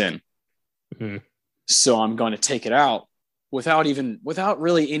box it's in. Mm-hmm. So I'm going to take it out without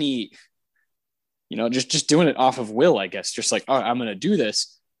really any, just doing it off of will, I guess. Just like, oh, I'm going to do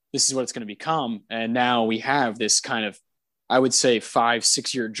this. This is what it's going to become. And now we have this kind of, I would say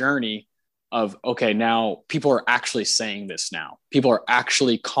 5-6 year journey of, okay, now people are actually saying this now. People are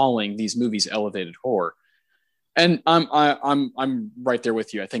actually calling these movies elevated horror. And I'm right there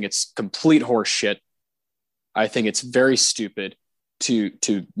with you. I think it's complete horse shit. I think it's very stupid to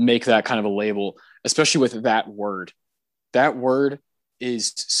make that kind of a label, especially with that word. That word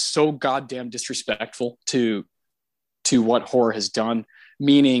is so goddamn disrespectful to what horror has done.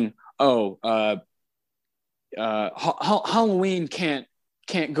 Meaning, Halloween can't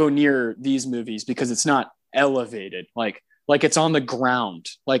go near these movies because it's not elevated, like it's on the ground,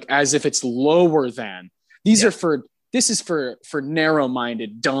 like as if it's lower than. These are this is for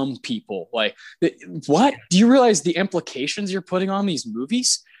narrow-minded dumb people. Like, what? Do you realize the implications you're putting on these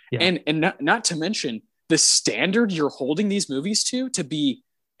movies? Yeah. And not to mention the standard you're holding these movies to be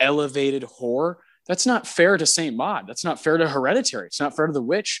elevated horror. That's not fair to Saint Maud. That's not fair to Hereditary. It's not fair to The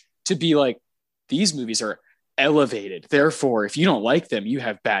Witch to be like, these movies are elevated. Therefore, if you don't like them, you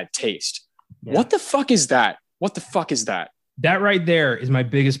have bad taste. Yeah. What the fuck is that? What the fuck is that? That right there is my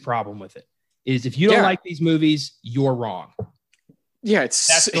biggest problem with it. Is if you don't like these movies, you're wrong. Yeah,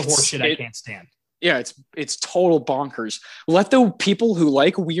 that's the horseshit I can't stand. Yeah, it's total bonkers. Let the people who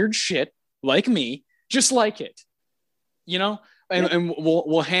like weird shit, like me, just like it. And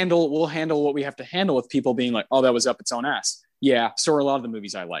we'll handle what we have to handle with people being like, oh, that was up its own ass. Yeah, so are a lot of the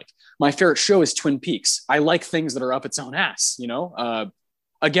movies I like. My favorite show is Twin Peaks. I like things that are up its own ass.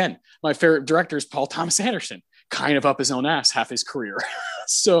 Again, my favorite director is Paul Thomas Anderson, kind of up his own ass half his career.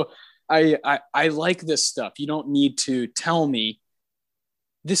 So I like this stuff. You don't need to tell me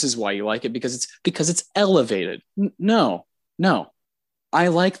this is why you like it because it's elevated. No. I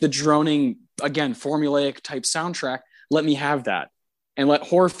like the droning, again, formulaic type soundtrack. Let me have that. And let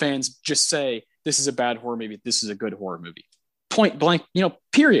horror fans just say, this is a bad horror movie. This is a good horror movie. Point blank,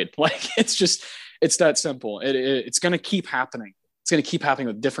 period. Like, it's that simple. It's going to keep happening. It's going to keep happening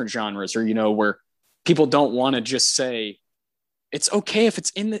with different genres or, where people don't want to just say, it's okay if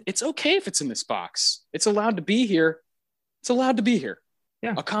it's in this box. It's allowed to be here. It's allowed to be here.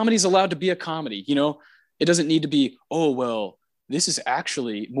 Yeah. A comedy is allowed to be a comedy. It doesn't need to be, oh, well, this is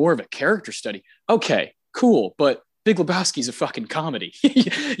actually more of a character study. Okay, cool. But Big Lebowski's a fucking comedy.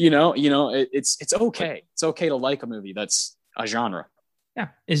 It's okay. It's okay to like a movie that's a genre. Yeah.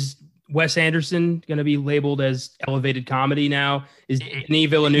 Is Wes Anderson going to be labeled as elevated comedy now? Is Denis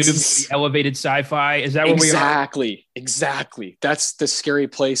Villeneuve elevated sci-fi? Is that where we are? Exactly. That's the scary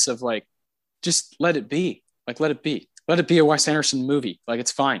place of like, just let it be. Like, let it be. Let it be a Wes Anderson movie. Like,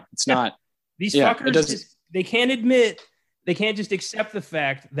 it's fine. It's not. These fuckers, they can't just accept the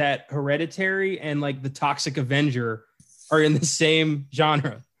fact that Hereditary and like the Toxic Avenger are in the same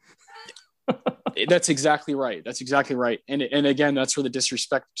genre. That's exactly right. And again, that's where the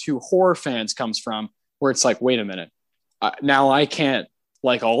disrespect to horror fans comes from, where it's like, wait a minute. Now I can't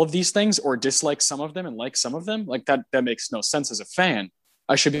like all of these things or dislike some of them and like some of them. Like that makes no sense as a fan.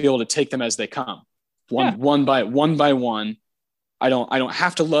 I should be able to take them as they come. One by one. I don't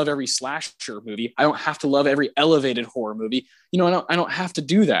have to love every slasher movie. I don't have to love every elevated horror movie. I don't have to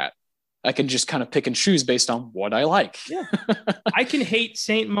do that. I can just kind of pick and choose based on what I like. Yeah. I can hate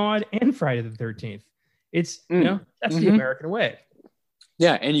Saint Maud and Friday the 13th. It's, that's the American way.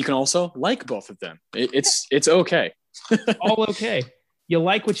 Yeah. And you can also like both of them. It's okay. All okay. You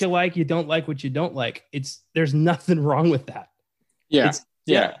like what you like. You don't like what you don't like. There's nothing wrong with that. Yeah.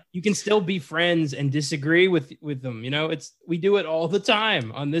 Yeah. You can still be friends and disagree with them. We do it all the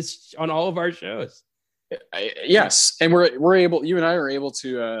time on all of our shows. Yes, and we're able. You and I are able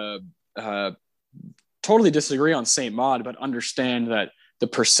to totally disagree on Saint Maud, but understand that the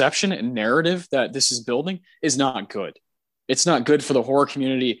perception and narrative that this is building is not good. It's not good for the horror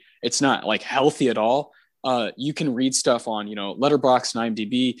community. It's not like healthy at all. You can read stuff on, Letterboxd and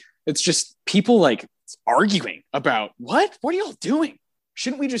IMDb. It's just people like arguing about what are y'all doing?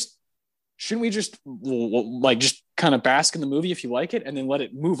 Shouldn't we just like just kind of bask in the movie if you like it and then let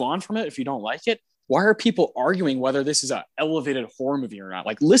it move on from it if you don't like it? Why are people arguing whether this is an elevated horror movie or not?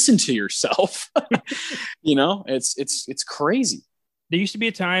 Like, listen to yourself. It's crazy. There used to be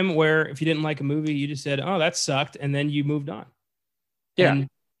a time where if you didn't like a movie, you just said, "Oh, that sucked," and then you moved on. Yeah. And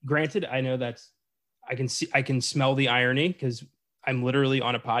granted, I know I can smell the irony because I'm literally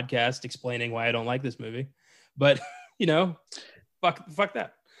on a podcast explaining why I don't like this movie. But fuck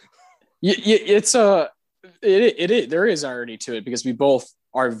that. There is irony to it because we both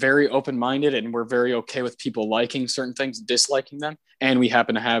are very open-minded and we're very okay with people liking certain things, disliking them. And we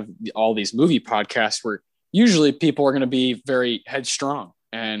happen to have all these movie podcasts where usually people are going to be very headstrong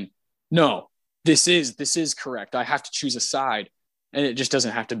and no, this is correct. I have to choose a side. And it just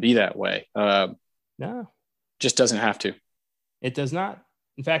doesn't have to be that way. No, just doesn't have to. It does not.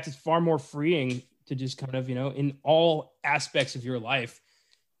 In fact, it's far more freeing to just kind of, in all aspects of your life,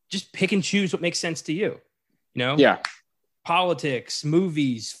 just pick and choose what makes sense to you. Yeah. Politics,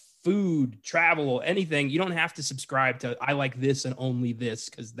 movies, food, travel, anything. You don't have to subscribe to I like this and only this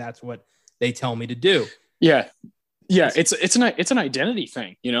because that's what they tell me to do. Yeah. It's an identity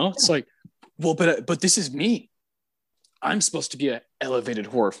thing. It's like, well, but this is me. I'm supposed to be an elevated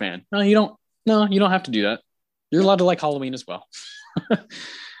horror fan. No, you don't. No, you don't have to do that. You're allowed to like Halloween as well.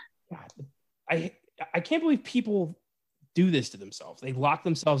 God, I can't believe people do this to themselves. They lock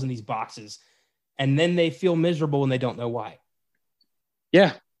themselves in these boxes and then they feel miserable and they don't know why.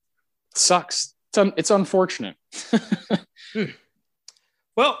 Yeah. It sucks. It's unfortunate.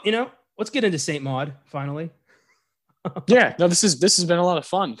 Well, let's get into Saint Maud finally. Yeah. No, this has been a lot of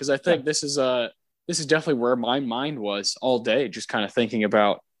fun because I think this is definitely where my mind was all day, just kind of thinking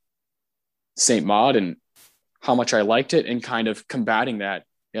about Saint Maud and how much I liked it and kind of combating that.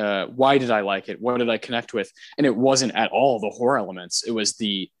 Why did I like it? What did I connect with? And it wasn't at all the horror elements. It was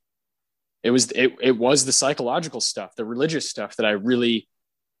the psychological stuff, the religious stuff that I really,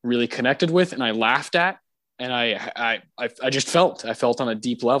 really connected with, and I laughed at, and I just felt on a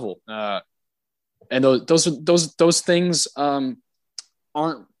deep level. And those things aren't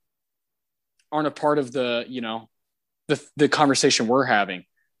a part of the the conversation we're having.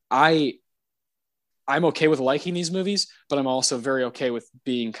 I'm okay with liking these movies, but I'm also very okay with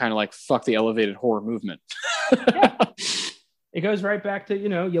being kind of like, fuck the elevated horror movement. Yeah. It goes right back to,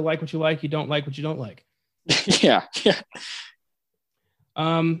 you like what you like, you don't like what you don't like. Yeah.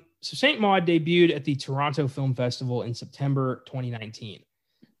 So Saint Maud debuted at the Toronto Film Festival in September 2019. It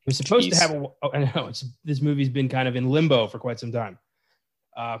was supposed to have I know this movie's been kind of in limbo for quite some time.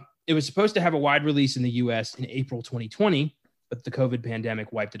 It was supposed to have a wide release in the US in April 2020, but the COVID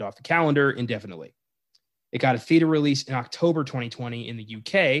pandemic wiped it off the calendar indefinitely. It got a theater release in October 2020 in the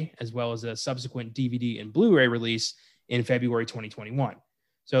UK, as well as a subsequent DVD and Blu-ray release in February 2021.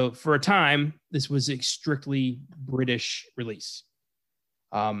 So for a time, this was a strictly British release.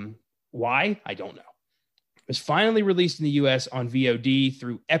 Why? I don't know. It was finally released in the US on VOD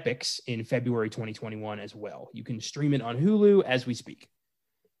through Epix in February 2021 as well. You can stream it on Hulu as we speak.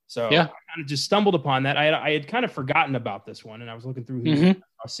 So yeah. I kind of just stumbled upon that. I had kind of forgotten about this one, and I was looking through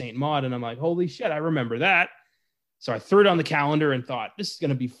Saint Maud, and I'm like, holy shit, I remember that. So I threw it on the calendar and thought, this is going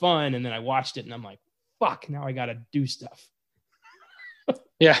to be fun. And then I watched it, and I'm like, fuck, now I got to do stuff.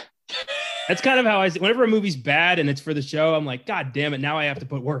 Yeah. That's kind of how whenever a movie's bad and it's for the show, I'm like, God damn it, now I have to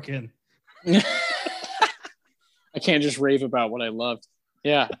put work in. I can't just rave about what I loved.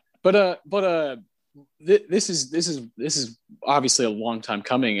 Yeah. But this is obviously a long time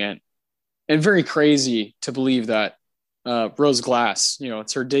coming and very crazy to believe that Rose Glass,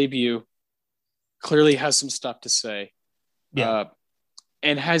 it's her debut, clearly has some stuff to say,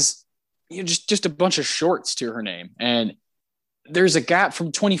 and has just a bunch of shorts to her name. And there's a gap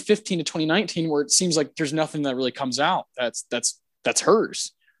from 2015 to 2019 where it seems like there's nothing that really comes out that's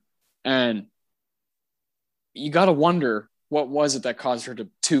hers. And you got to wonder, what was it that caused her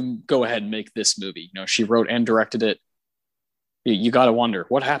to go ahead and make this movie? She wrote and directed it. You got to wonder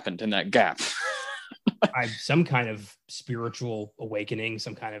what happened in that gap. Some kind of spiritual awakening,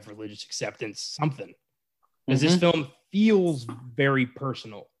 some kind of religious acceptance, something. Because this film feels very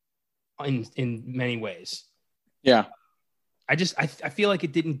personal in many ways. Yeah. I feel like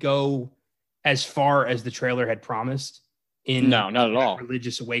it didn't go as far as the trailer had promised. in No, not at all.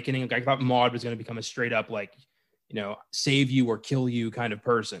 religious awakening. Like, I thought Maud was going to become a straight up, like, save you or kill you kind of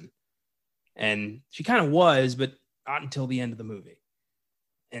person. And she kind of was, but not until the end of the movie.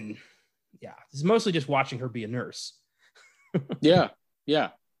 And yeah, it's mostly just watching her be a nurse. Yeah,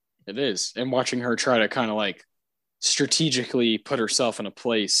 it is. And watching her try to kind of like strategically put herself in a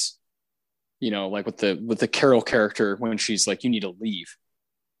place, like with the Carol character when she's like, you need to leave.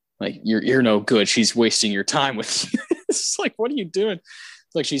 Like, you're no good. She's wasting your time with you. It's like, what are you doing?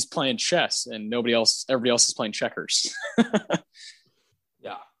 It's like she's playing chess and everybody else is playing checkers.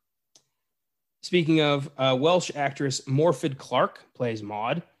 Yeah. Speaking of, Welsh actress Morfydd Clark plays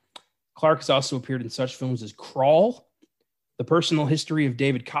Maud. Clark has also appeared in such films as Crawl, The Personal History of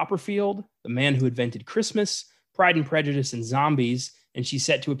David Copperfield, The Man Who Invented Christmas, Pride and Prejudice, and Zombies, and she's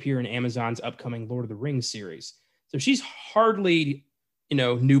set to appear in Amazon's upcoming Lord of the Rings series. So she's hardly,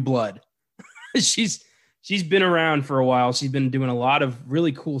 new blood. she's been around for a while. She's been doing a lot of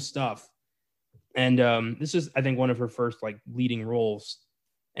really cool stuff. And this is, I think, one of her first like leading roles.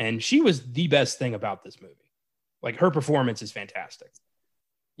 And she was the best thing about this movie. Like, her performance is fantastic.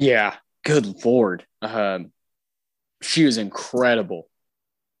 Yeah, good Lord. She was incredible.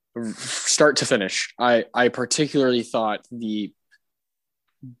 Start to finish. I particularly thought the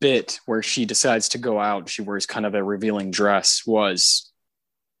bit where she decides to go out, she wears kind of a revealing dress, was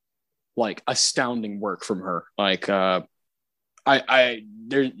like astounding work from her. Like,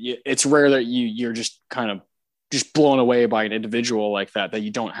 it's rare that you're just kind of just blown away by an individual like that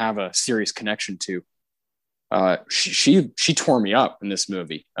you don't have a serious connection to. She tore me up in this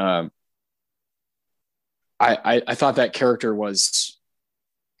movie. I thought that character was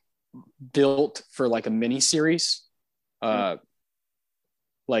built for like a mini series.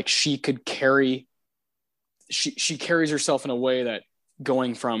 Like, she carries herself in a way that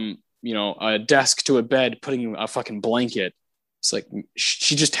going from, a desk to a bed, putting a fucking blanket, it's like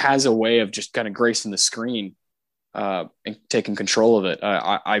she just has a way of just kind of gracing the screen and taking control of it.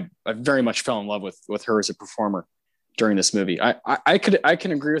 I very much fell in love with her as a performer during this movie. I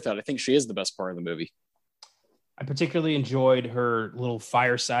can agree with that. I think she is the best part of the movie. I particularly enjoyed her little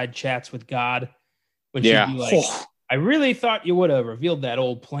fireside chats with God when she'd be like, I really thought you would have revealed that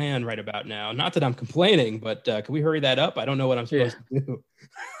old plan right about now. Not that I'm complaining, but can we hurry that up? I don't know what I'm supposed to do.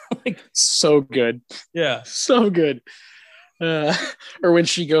 Like, so good. Yeah, so good. Or when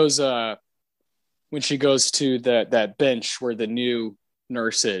she goes to that bench where the new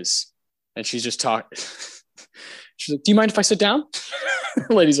nurse is, and she's just talking. She's like, "Do you mind if I sit down?"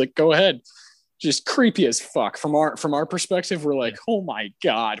 The lady's like, "Go ahead." Just creepy as fuck. From our perspective, we're like, "Oh my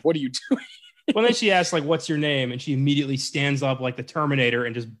God, what are you doing?" Well, then she asks, like, "What's your name?" And she immediately stands up like the Terminator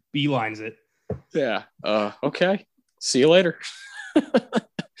and just beelines it. Yeah. Okay. See you later.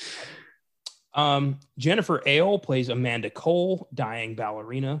 Jennifer Ale plays Amanda Cole, dying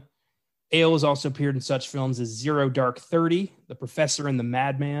ballerina. Ale has also appeared in such films as Zero Dark 30, The Professor and the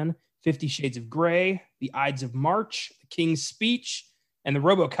Madman, 50 Shades of Grey, The Ides of March, The King's Speech, and the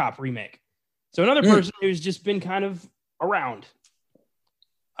RoboCop remake. So another person who's just been kind of around.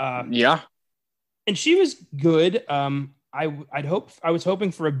 Yeah. And she was good. I was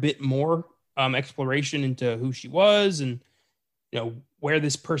hoping for a bit more exploration into who she was and, where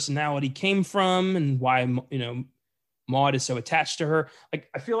this personality came from and why, Maud is so attached to her. Like,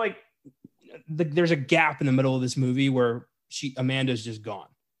 I feel like there's a gap in the middle of this movie where Amanda's just gone.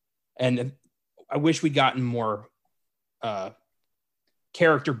 And I wish we'd gotten more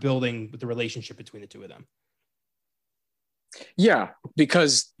character building with the relationship between the two of them. Yeah,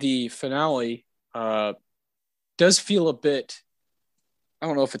 because the finale does feel a bit, I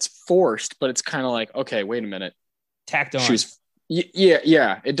don't know if it's forced, but it's kind of like, okay, wait a minute. Tacked on.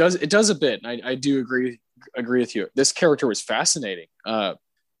 Yeah, it does a bit. I do agree with you. This character was fascinating.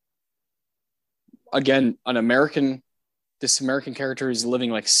 Again, this American character is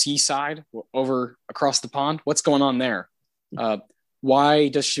living like seaside over across the pond. What's going on there? Why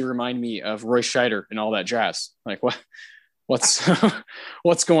does she remind me of Roy Scheider and all that jazz? Like, what's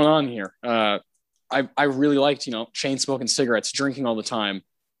what's going on here? I really liked, chain smoking cigarettes, drinking all the time,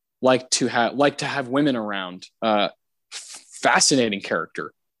 like to have women around. Fascinating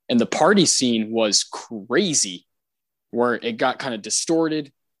character. And the party scene was crazy, where it got kind of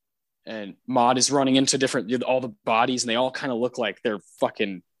distorted, and Maud is running into all the bodies, and they all kind of look like they're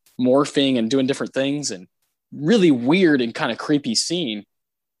fucking morphing and doing different things, and really weird and kind of creepy scene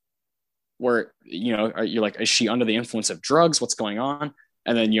where, you're like, is she under the influence of drugs? What's going on?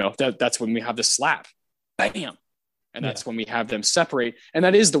 And then, that's when we have the slap, bam. And that's when we have them separate. And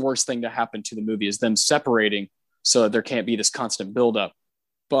that is the worst thing to happen to the movie, is them separating, so that there can't be this constant buildup.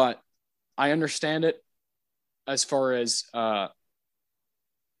 But I understand it. as far as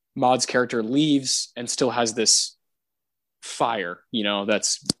Maud's character leaves and still has this fire,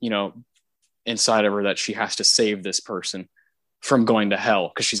 that's, inside of her, that she has to save this person from going to hell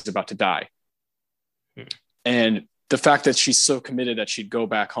because she's about to die. And the fact that she's so committed that she'd go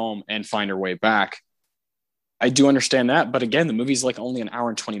back home and find her way back, I do understand that. But again, the movie's like only an hour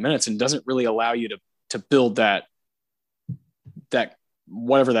and 20 minutes and doesn't really allow you to build that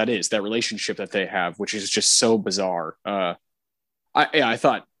whatever that is, that relationship that they have, which is just so bizarre. I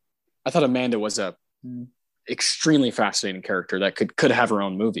thought Amanda was a extremely fascinating character that could have her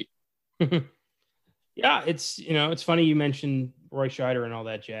own movie. Yeah, it's funny you mentioned Roy Scheider and all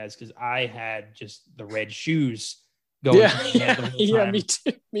that jazz, because I had just the red shoes going. Yeah, me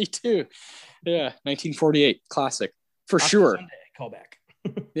too. Yeah, 1948 classic for Oscar sure. Sunday callback.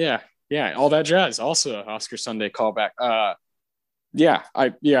 yeah, all that jazz. Also, Oscar Sunday callback. I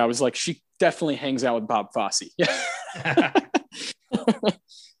was like, she definitely hangs out with Bob Fosse. Yeah.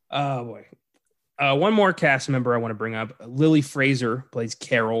 Oh boy. One more cast member I want to bring up. Lily Fraser plays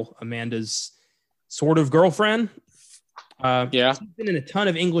Carol, Amanda's sort of girlfriend. She's been in a ton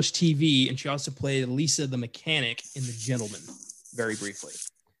of English TV, and she also played Lisa the mechanic in The Gentleman, very briefly.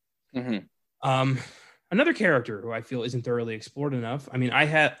 Mm-hmm. Another character who I feel isn't thoroughly explored enough. I mean,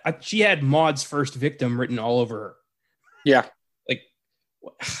 she had Maud's first victim written all over her. Yeah. Like,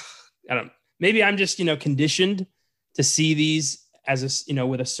 I don't. Maybe I'm just conditioned to see these as a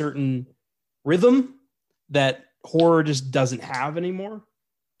with a certain rhythm that horror just doesn't have anymore.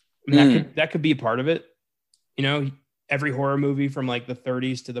 I mean, that could be a part of it. Every horror movie from like the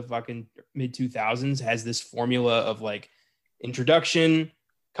 30s to the fucking mid 2000s has this formula of like introduction,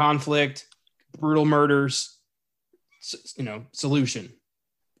 conflict, brutal murders, solution,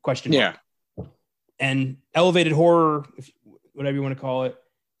 question mark. Yeah. And elevated horror, whatever you want to call it,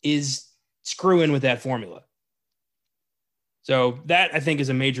 is screwing with that formula. So that I think is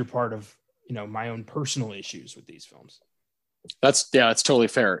a major part of my own personal issues with these films. That's totally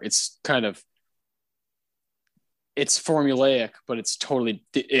fair. It's formulaic, but it's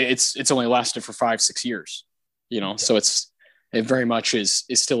only lasted for 5-6 years, so it very much is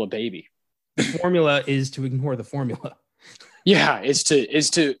still a baby. The formula is to ignore the formula. Yeah. Is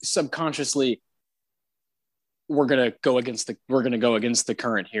to subconsciously, we're going to go against the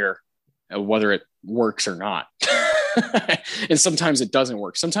current here, whether it works or not. And sometimes it doesn't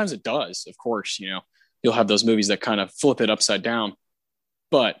work. Sometimes it does. Of course, you'll have those movies that kind of flip it upside down.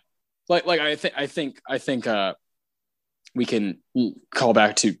 But I think we can call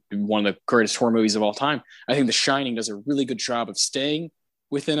back to one of the greatest horror movies of all time. I think The Shining does a really good job of staying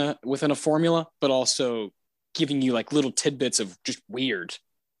within a formula, but also giving you like little tidbits of just weird,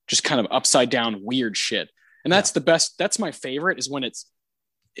 just kind of upside down weird shit. And that's the best. That's my favorite, is when it's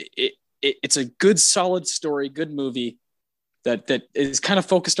a good, solid story, good movie that is kind of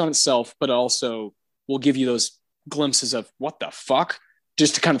focused on itself, but also will give you those glimpses of what the fuck,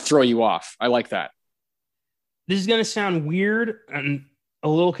 just to kind of throw you off. I like that. This is going to sound weird and a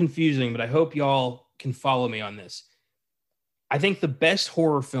little confusing, but I hope y'all can follow me on this. I think the best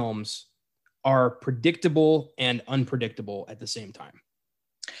horror films are predictable and unpredictable at the same time.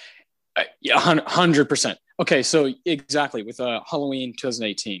 Yeah, 100%. Okay, so exactly with Halloween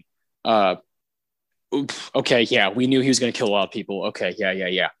 2018. Okay, yeah, we knew he was going to kill a lot of people. Okay,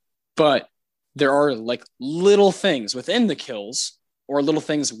 yeah. But there are like little things within the kills or little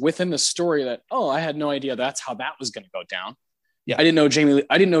things within the story that, I had no idea that's how that was going to go down. Yeah. I didn't know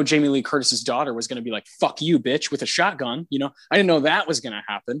Jamie Lee Curtis's daughter was going to be like, "Fuck you, bitch," with a shotgun. I didn't know that was going to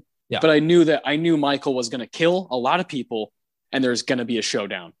happen. Yeah. But I knew Michael was going to kill a lot of people and there's going to be a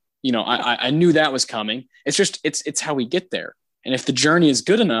showdown. I knew that was coming. It's just, it's how we get there. And if the journey is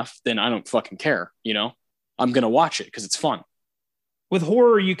good enough, then I don't fucking care. I'm going to watch it because it's fun. With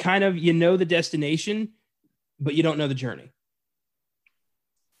horror, you kind of, the destination, but you don't know the journey.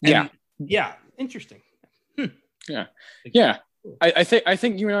 And, yeah. Interesting. Yeah. I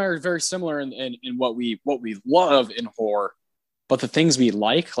think you and I are very similar in what we love in horror, but the things we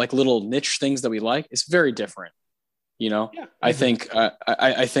like little niche things that we like, is very different. Yeah, I think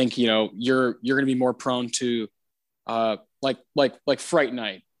you're going to be more prone to like Fright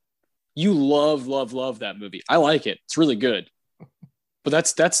Night. You love that movie. I like it. It's really good. But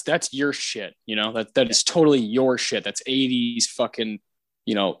that's your shit, that is totally your shit. That's 80s fucking,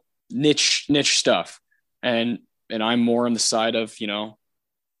 niche stuff. And I'm more on the side of,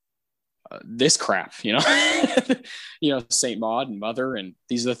 this crap, Saint Maud and Mother, and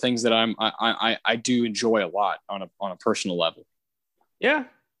these are the things that I do enjoy a lot on a personal level. Yeah,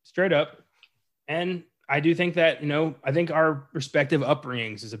 straight up. And I do think that, I think our respective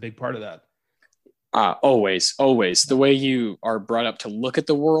upbringings is a big part of that. Always. The way you are brought up to look at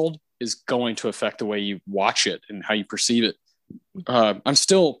the world is going to affect the way you watch it and how you perceive it. I'm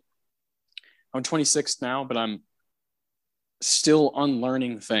 26 now, but I'm still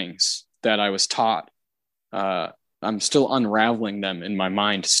unlearning things that I was taught. I'm still unraveling them in my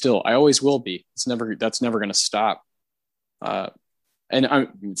mind. Still, I always will be. That's never going to stop.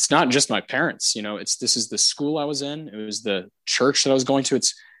 It's not just my parents. This is the school I was in. It was the church that I was going to.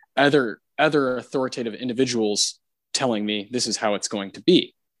 It's other authoritative individuals telling me this is how it's going to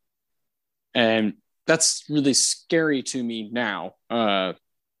be, and that's really scary to me now. The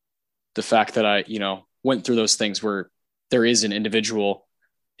fact that I went through those things where there is an individual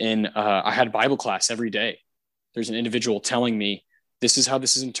I had Bible class every day. There's an individual telling me this is how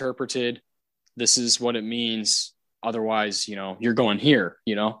this is interpreted. This is what it means. Otherwise, you're going here,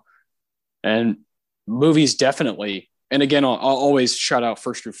 and movies definitely. And again, I'll always shout out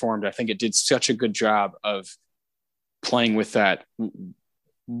First Reformed. I think it did such a good job of playing with that.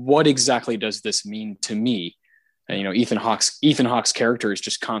 What exactly does this mean to me? And, Ethan Hawke's character is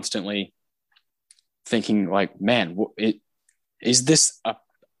just constantly thinking like, man, is this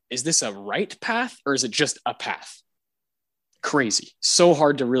a right path or is it just a path? Crazy. So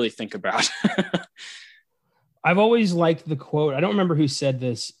hard to really think about. I've always liked the quote. I don't remember who said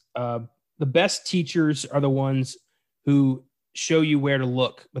this. The best teachers are the ones who show you where to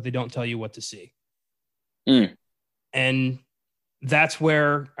look, but they don't tell you what to see. And that's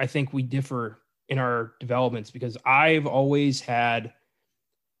where I think we differ in our developments, because I've always had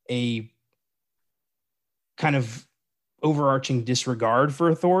a kind of overarching disregard for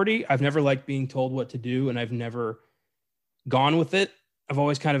authority. I've never liked being told what to do, and I've never gone with it. I've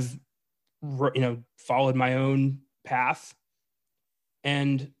always kind of, followed my own path.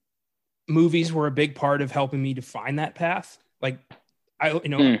 And movies were a big part of helping me define that path. Like, I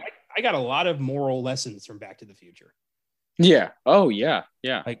got a lot of moral lessons from Back to the Future. Yeah. Oh, yeah.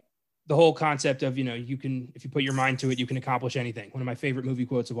 Yeah. Like the whole concept of, you can, if you put your mind to it, you can accomplish anything. One of my favorite movie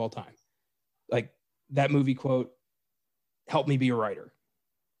quotes of all time. Like that movie quote helped me be a writer.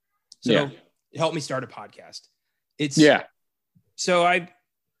 So it helped me start a podcast.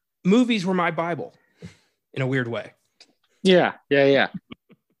 Movies were my Bible in a weird way. Yeah.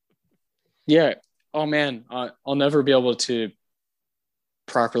 Oh man, I'll never be able to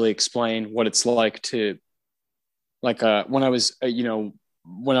properly explain what it's like to, when I was,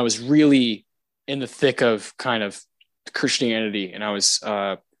 when I was really in the thick of kind of Christianity, and I was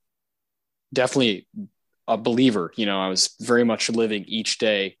definitely a believer. I was very much living each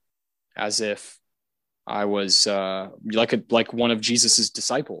day as if I was like one of Jesus's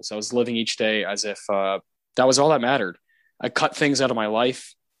disciples. I was living each day as if that was all that mattered. I cut things out of my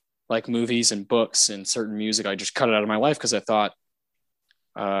life, like movies and books and certain music. I just cut it out of my life because I thought,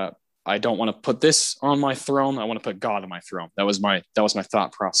 I don't want to put this on my throne. I want to put God on my throne. That was my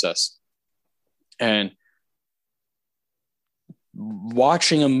thought process. And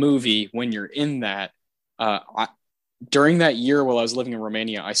watching a movie when you're in that, during that year while I was living in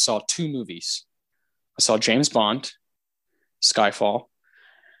Romania, I saw two movies. I saw James Bond, Skyfall,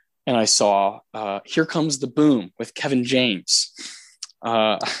 and I saw Here Comes the Boom with Kevin James,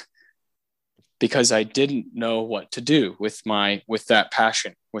 because I didn't know what to do with the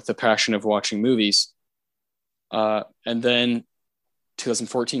passion of watching movies. And then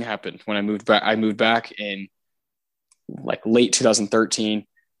 2014 happened when I moved back. I moved back in like late 2013,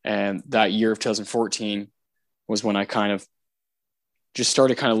 and that year of 2014 was when I kind of just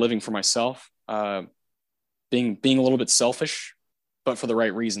started kind of living for myself. Being a little bit selfish, but for the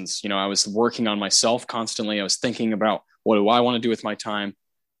right reasons. I was working on myself constantly. I was thinking about, what do I want to do with my time?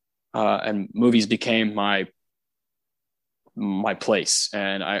 And movies became my place.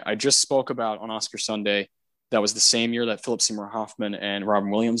 And I just spoke about on Oscar Sunday, that was the same year that Philip Seymour Hoffman and Robin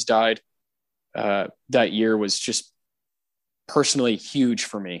Williams died. That year was just personally huge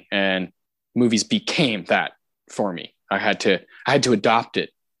for me, and movies became that for me. I had to adopt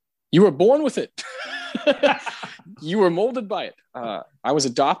it. You were born with it. You were molded by it. I was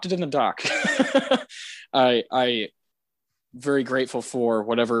adopted in the dock. I very grateful for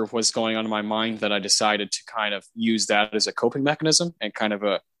whatever was going on in my mind, that I decided to kind of use that as a coping mechanism and kind of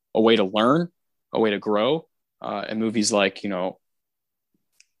a way to learn, a way to grow. And movies like, The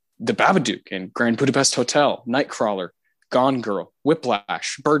Babadook and Grand Budapest Hotel, Nightcrawler, Gone Girl,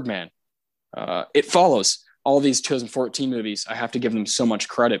 Whiplash, Birdman, It Follows. All these 2014 movies, I have to give them so much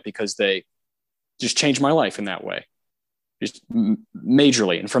credit because they just changed my life in that way, just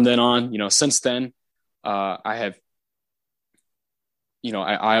majorly. And from then on, since then, I have,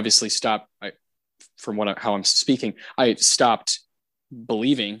 I obviously stopped. How I'm speaking, I stopped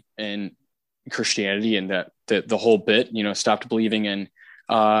believing in Christianity and that the whole bit, stopped believing in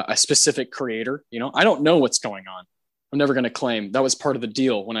a specific creator. I don't know what's going on. I'm never going to claim. That was part of the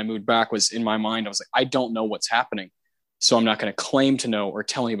deal when I moved back, was in my mind, I was like, I don't know what's happening. So I'm not going to claim to know or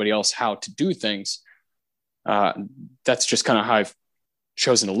tell anybody else how to do things. That's just kind of how I've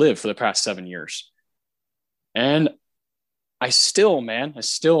chosen to live for the past 7 years. And I still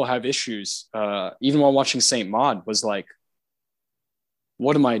have issues. Even while watching Saint Maud, was like,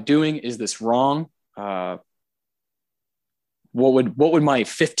 what am I doing? Is this wrong? What would my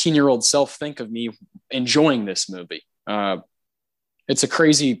 15-year-old self think of me enjoying this movie? It's a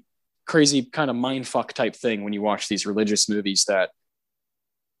crazy kind of mindfuck type thing when you watch these religious movies that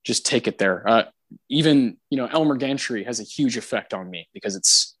just take it there. Even, Elmer Gantry has a huge effect on me, because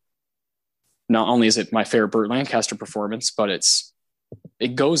it's not only is it my favorite Burt Lancaster performance, but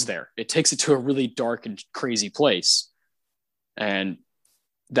it goes there. It takes it to a really dark and crazy place. And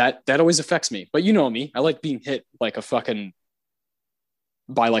that always affects me. But you know me, I like being hit like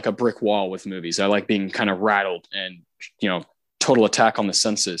by like a brick wall with movies. I like being kind of rattled and, total attack on the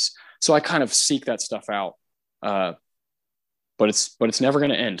senses. So I kind of seek that stuff out. But it's never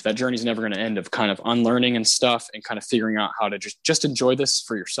going to end. That journey's never going to end, of kind of unlearning and stuff, and kind of figuring out how to just enjoy this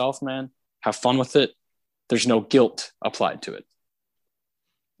for yourself, man. Have fun with it. There's no guilt applied to it.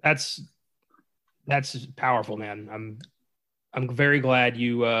 That's powerful, man. I'm very glad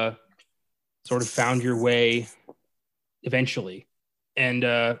you sort of found your way eventually, and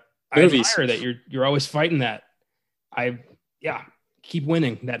I admire that you're always fighting that. Keep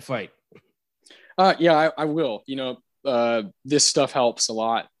winning that fight. I will. This stuff helps a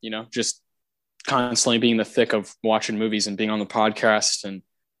lot. Just constantly being in the thick of watching movies and being on the podcast, and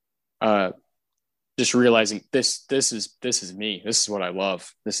just realizing this is me. This is what I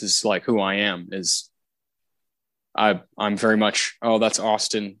love. This is like who I am. I'm very much, oh, that's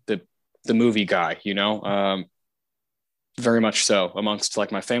Austin, the movie guy, very much so, amongst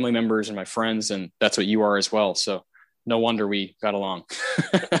like my family members and my friends, and that's what you are as well. So no wonder we got along.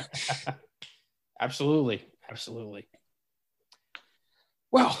 Absolutely.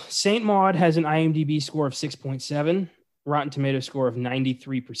 Well, Saint Maud has an IMDb score of 6.7, Rotten Tomato score of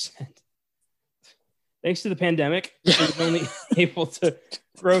 93%. Thanks to the pandemic, it was only able to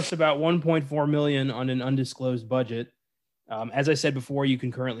gross about $1.4 million on an undisclosed budget. As I said before, you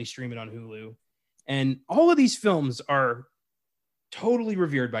can currently stream it on Hulu. And all of these films are totally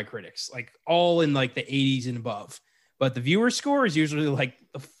revered by critics, like all in like the 80s and above. But the viewer score is usually like,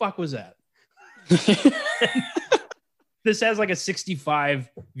 the fuck was that? This has like a 65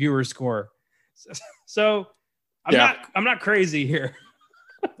 viewer score. So I'm not crazy here.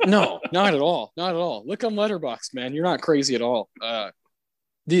 No, not at all. Not at all. Look on Letterboxd, man. You're not crazy at all.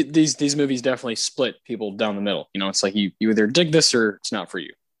 These movies definitely split people down the middle. It's like you either dig this or it's not for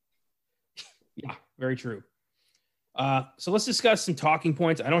you. Yeah, very true. So let's discuss some talking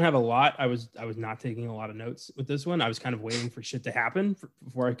points. I don't have a lot. I was not taking a lot of notes with this one. I was kind of waiting for shit to happen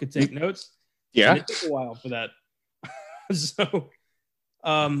before I could take notes. Yeah. And it took a while for that. So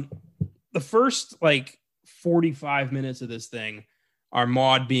the first like 45 minutes of this thing are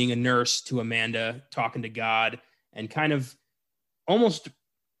Maud being a nurse to Amanda, talking to God, and kind of almost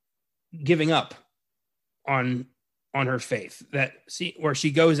giving up on her faith. Where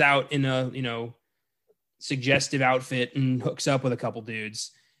she goes out in a suggestive outfit and hooks up with a couple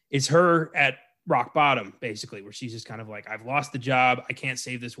dudes. It's her at rock bottom, basically, where she's just kind of like, I've lost the job. I can't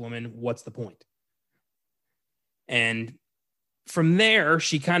save this woman. What's the point? And from there,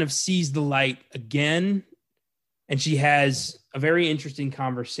 she kind of sees the light again, and she has a very interesting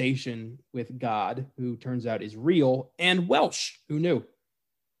conversation with God, who turns out is real, and Welsh, who knew.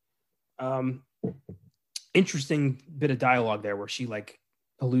 Interesting bit of dialogue there where she like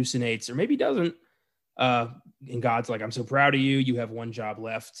hallucinates, or maybe doesn't. And God's like, I'm so proud of you. You have one job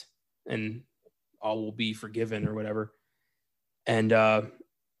left and all will be forgiven, or whatever. And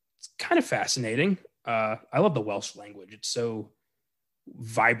it's kind of fascinating. I love the Welsh language. It's so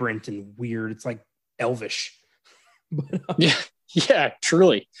vibrant and weird. It's like Elvish. But, yeah,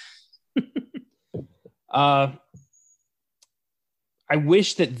 truly. I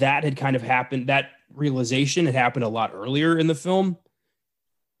wish that had kind of happened. That realization had happened a lot earlier in the film,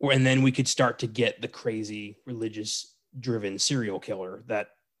 and then we could start to get the crazy religious driven serial killer that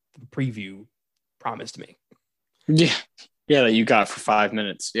the preview promised me. Yeah, that you got for 5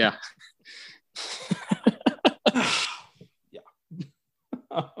 minutes. Yeah.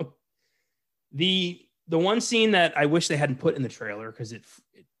 The one scene that I wish they hadn't put in the trailer, because it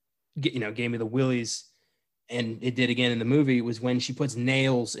gave me the willies, and it did again in the movie, was when she puts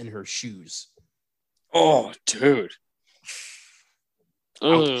nails in her shoes. Oh, dude.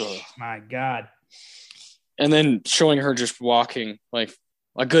 Ugh. My God. And then showing her just walking like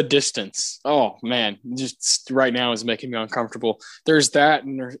a good distance. Oh man, just right now is making me uncomfortable. There's that,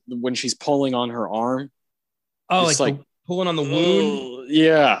 and when she's pulling on her arm, Oh, it's like pulling on the wound.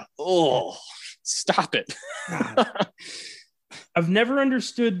 Yeah. Oh, stop it. I've never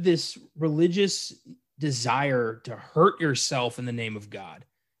understood this religious desire to hurt yourself in the name of God.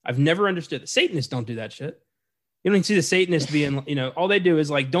 I've never understood that. Satanists don't do that shit. You don't even see the Satanists being, all they do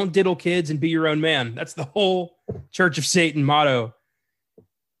is like, don't diddle kids and be your own man. That's the whole Church of Satan motto.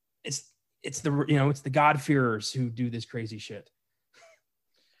 It's the God-fearers who do this crazy shit.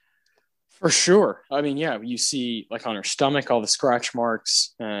 For sure. I mean, yeah, you see like on her stomach, all the scratch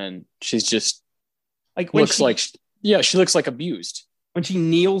marks, and she's just like she looks like abused. When she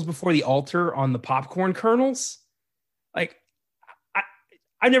kneels before the altar on the popcorn kernels, like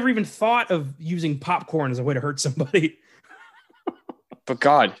I never even thought of using popcorn as a way to hurt somebody. But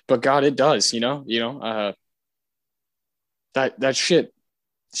God, it does, that shit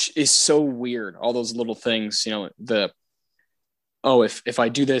is so weird. All those little things, if I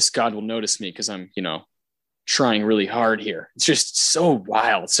do this, God will notice me because I'm, trying really hard here. It's just so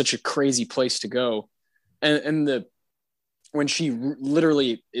wild. It's such a crazy place to go. And when she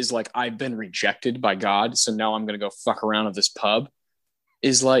literally is like, I've been rejected by God, so now I'm going to go fuck around at this pub,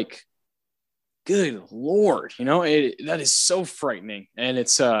 is like, good Lord, that is so frightening. And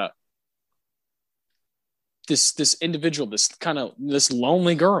it's this individual, this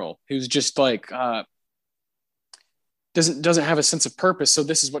lonely girl who's just like doesn't have a sense of purpose. So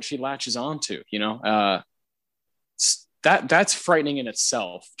this is what she latches onto, that's frightening in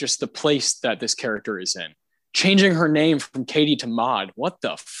itself. Just the place that this character is in. Changing her name from Katie to Maud. What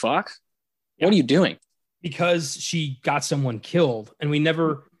the fuck? Yeah. What are you doing? Because she got someone killed, and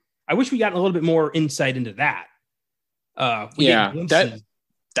I wish we got a little bit more insight into that. That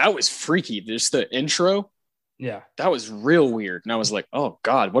was freaky. Just the intro. Yeah, that was real weird. And I was like, oh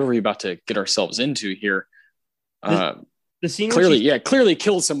God, what are we about to get ourselves into here? The scene clearly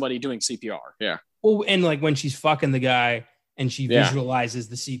killed somebody doing CPR. Yeah. Well, and like when she's fucking the guy and she visualizes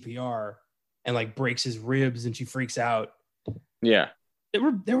the CPR and like breaks his ribs and she freaks out. Yeah. There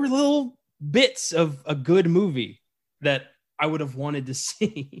were little bits of a good movie that I would have wanted to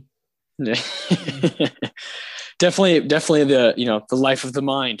see. Definitely the life of the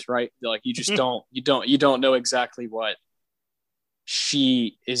mind, right? Like you just don't know exactly what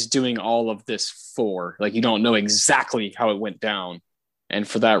she is doing all of this for. Like you don't know exactly how it went down. And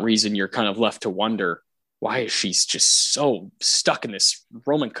for that reason, you're kind of left to wonder, why is she just so stuck in this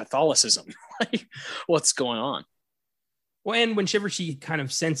Roman Catholicism? Like, what's going on? Well, and whenever she kind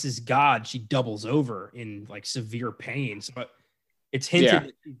of senses God, she doubles over in like severe pains. But it's hinted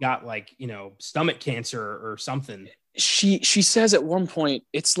that she got like, stomach cancer or something. She says at one point,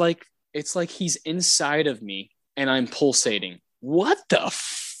 it's like he's inside of me and I'm pulsating. What the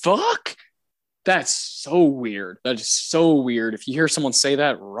fuck? That's so weird. That is so weird. If you hear someone say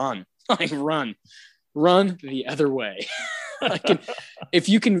that, run. Like run the other way. If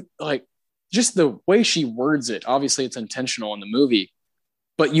you can, like, just the way she words it, obviously it's intentional in the movie,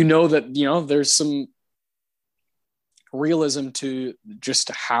 but that, there's some realism to just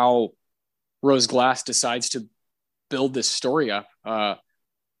how Rose Glass decides to build this story up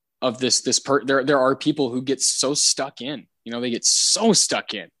of there are people who get so stuck in, they get so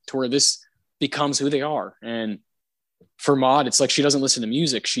stuck in to where this becomes who they are. And for Maud, it's like she doesn't listen to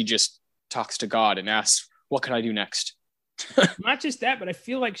music. She just talks to God and asks, what can I do next? Not just that, but I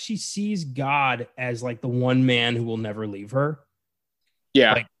feel like she sees God as like the one man who will never leave her.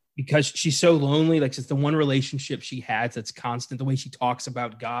 Yeah. Like, because she's so lonely, like it's the one relationship she has that's constant. The way she talks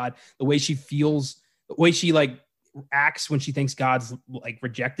about God, the way she feels, the way she like acts when she thinks God's like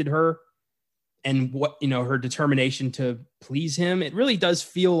rejected her, and what, her determination to please him. It really does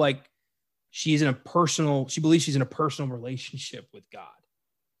feel like she believes she's in a personal relationship with God.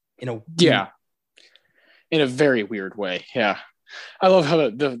 In a very weird way. Yeah. I love how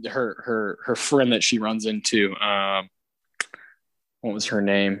her friend that she runs into, what was her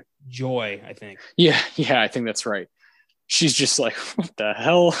name? Joy, I think. Yeah, I think that's right. She's just like, what the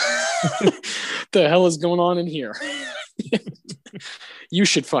hell? The hell is going on in here? You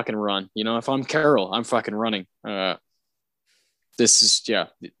should fucking run. If I'm Carol, I'm fucking running. This is,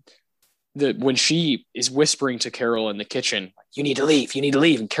 when she is whispering to Carol in the kitchen, you need to leave.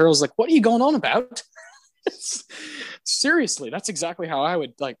 And Carol's like, what are you going on about? Seriously, that's exactly how I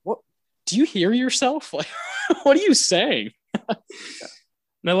would like, what, do you hear yourself? Like, what are you saying? And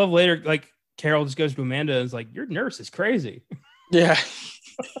I love later, like Carol just goes to Amanda and is like, your nurse is crazy. Yeah.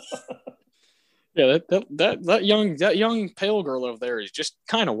 Yeah, that young pale girl over there is just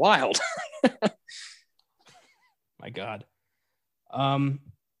kind of wild. My God.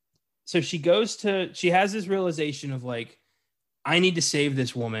 So she has this realization of like, I need to save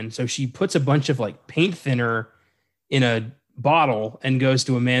this woman. So she puts a bunch of like paint thinner in a bottle and goes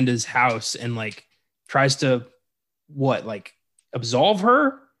to Amanda's house and like tries to like absolve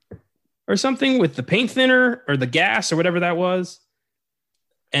her or something with the paint thinner or the gas or whatever that was.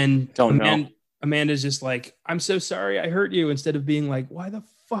 And Don't know. Amanda's just like, I'm so sorry I hurt you, instead of being like, why the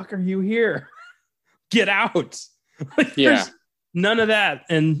fuck are you here? Get out. Like, Yeah. there's none of that.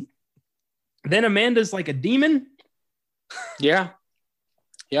 And then Amanda's like a demon. Yeah.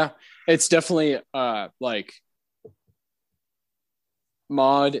 It's definitely like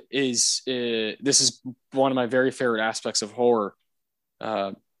Maud is this is one of my very favorite aspects of horror.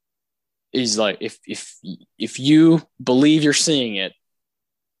 Is like if you believe you're seeing it,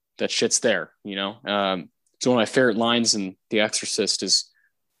 that shit's there, you know. So one of my favorite lines in The Exorcist is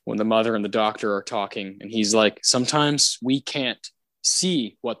when the mother and the doctor are talking, and he's like, sometimes we can't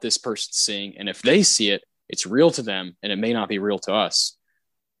see what this person's seeing, and if they see it, it's real to them, and it may not be real to us.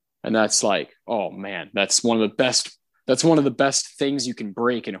 And that's like, oh man, that's one of the best things you can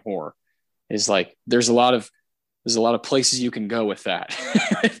break in horror. Is like there's a lot of places you can go with that.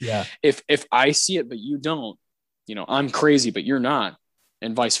 Yeah. If I see it but you don't, you know, I'm crazy but you're not,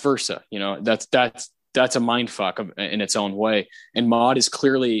 and vice versa. You know, that's a mind fuck in its own way. And Maud is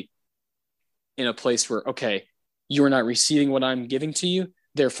clearly in a place where, okay, you are not receiving what I'm giving to you,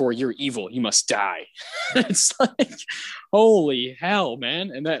 therefore you're evil, you must die. It's like, holy hell,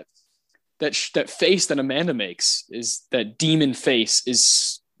 man. And that face that Amanda makes, is that demon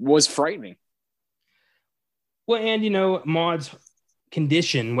face, was frightening. Well, and you know, Maud's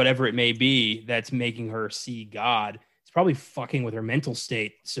condition, whatever it may be, that's making her see God, it's probably fucking with her mental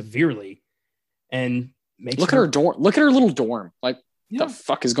state severely. And Look at her dorm. Look at her little dorm. Like, yeah. the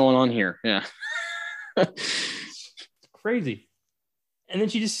fuck is going on here? Yeah. Crazy. And then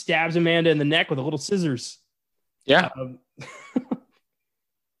she just stabs Amanda in the neck with a little scissors. Yeah.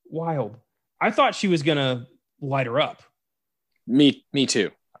 Wild. I thought she was gonna light her up. Me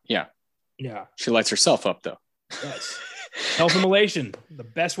too. Yeah. Yeah. She lights herself up though. Yes. Self-immolation, the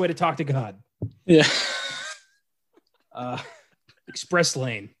best way to talk to God. Yeah. Express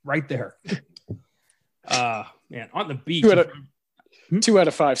lane, right there. Man, on the beach. 2 out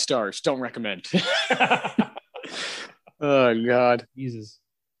of 5 stars. Don't recommend. Oh God. Jesus.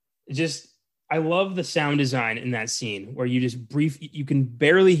 I love the sound design in that scene where you can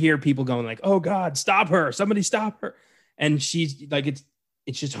barely hear people going like, oh God, stop her. Somebody stop her. And she's like, it's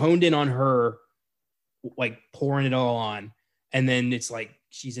just honed in on her, like pouring it all on. And then it's like,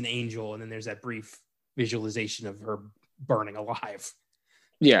 she's an angel. And then there's that brief visualization of her burning alive.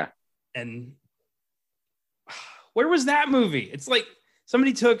 Yeah. And where was that movie? It's like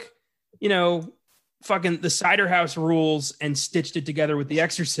somebody took, you know, fucking the Cider House Rules and stitched it together with The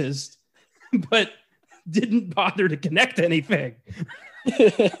Exorcist, but didn't bother to connect anything.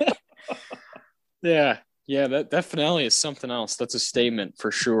 Yeah. That finale is something else. That's a statement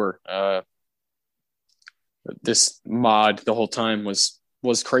for sure. This Maud the whole time was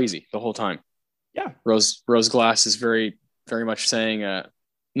crazy the whole time. Yeah. Rose Glass is very, very much saying,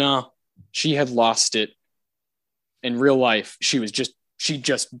 no, she had lost it. In real life, she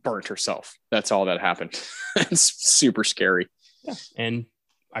just burnt herself. That's all that happened. It's super scary. Yeah. And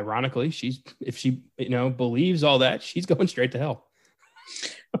ironically, if she believes all that, she's going straight to hell.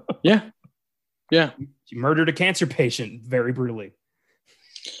 Yeah. She murdered a cancer patient very brutally.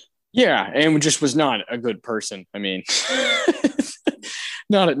 Yeah, and just was not a good person. I mean,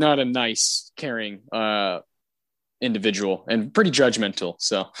 not a nice, caring individual, and pretty judgmental.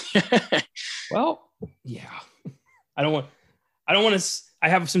 So, well, yeah. I don't want to. I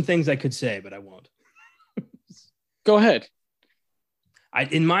have some things I could say, but I won't. Go ahead.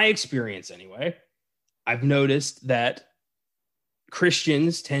 In my experience, anyway, I've noticed that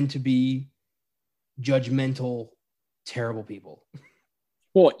Christians tend to be judgmental, terrible people.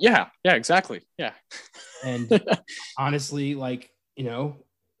 Well, yeah, exactly. Yeah. And honestly, like, you know,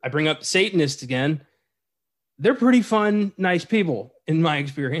 I bring up Satanists again. They're pretty fun, nice people in my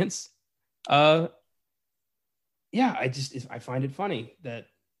experience. Yeah, I find it funny that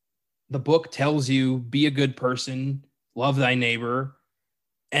the book tells you be a good person, love thy neighbor,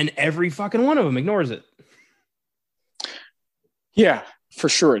 and every fucking one of them ignores it. Yeah, for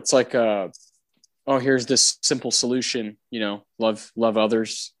sure. It's like, here's this simple solution, you know, love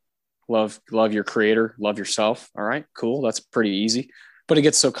others, love your creator, love yourself. All right, cool. That's pretty easy. But it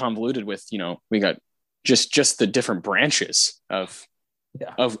gets so convoluted with, you know, we got just the different branches of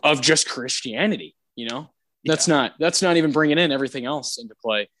Yeah. of just Christianity, you know? That's Yeah. not even bringing in everything else into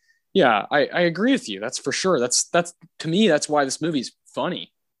play. Yeah, I agree with you. That's for sure. That's to me, that's why this movie's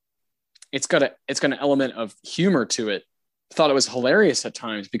funny. It's got an element of humor to it. I thought it was hilarious at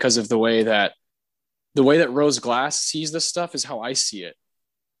times because of the way that Rose Glass sees this stuff is how I see it.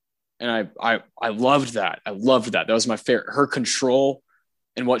 And I loved that. I loved that. That was my favorite. Her control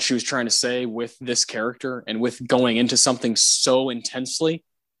and what she was trying to say with this character and with going into something so intensely.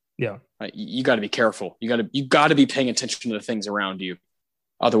 Yeah. You got to be careful. You got to be paying attention to the things around you.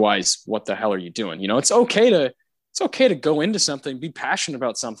 Otherwise, what the hell are you doing? You know, it's okay to go into something, be passionate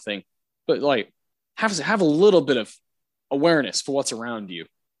about something, but like have a little bit of awareness for what's around you.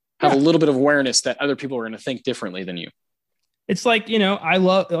 Have Yeah. a little bit of awareness that other people are going to think differently than you. It's like, I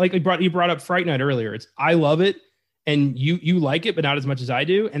love, like you brought up Fright Night earlier. It's, I love it. And you like it, but not as much as I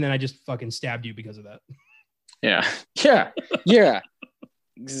do. And then I just fucking stabbed you because of that. Yeah. Yeah. Yeah.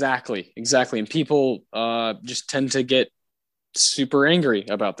 Exactly. And people just tend to get super angry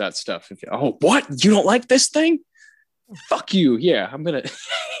about that stuff. Oh, what? You don't like this thing? Fuck you. Yeah, I'm gonna.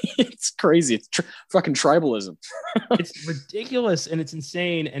 It's crazy. It's fucking tribalism. It's ridiculous and it's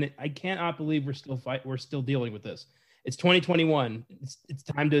insane. And I cannot believe we're still dealing with this. It's 2021. It's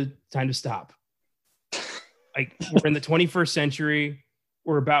time to stop. Like, we're in the 21st century.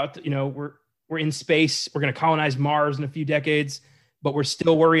 We're about to, we're in space. We're going to colonize Mars in a few decades, but we're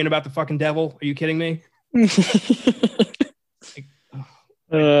still worrying about the fucking devil. Are you kidding me? Like,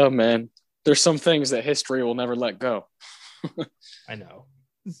 oh man, there's some things that history will never let go. I know.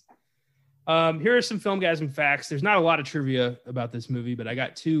 Here are some FILMGAZM facts. There's not a lot of trivia about this movie, but I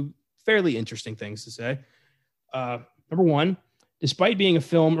got two fairly interesting things to say. Number one, despite being a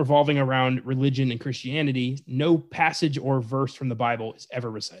film revolving around religion and Christianity, no passage or verse from the Bible is ever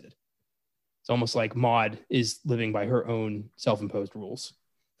recited. It's almost like Maud is living by her own self-imposed rules.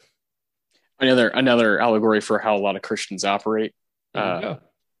 Another allegory for how a lot of Christians operate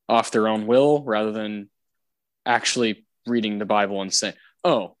off their own will rather than actually reading the Bible and saying,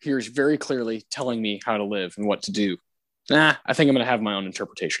 oh, here's very clearly telling me how to live and what to do. I think I'm going to have my own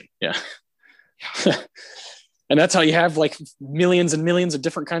interpretation. Yeah. And that's how you have like millions and millions of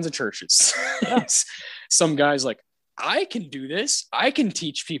different kinds of churches. Yeah. Some guys like, I can do this. I can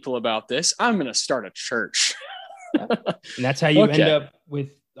teach people about this. I'm going to start a church. And that's how you end up with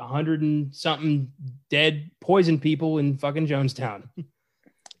 100 and something dead poison people in fucking Jonestown.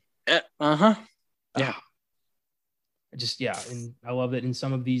 Yeah. And I love that in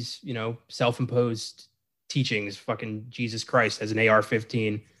some of these, self-imposed teachings, fucking Jesus Christ has an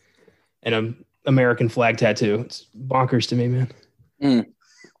AR-15 and an American flag tattoo. It's bonkers to me, man.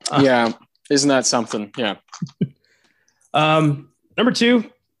 Yeah. Isn't that something? Yeah. Number two,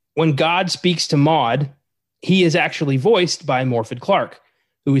 when God speaks to Maud, he is actually voiced by Morfydd Clark,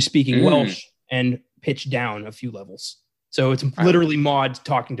 who is speaking Welsh and pitched down a few levels. So it's literally Maud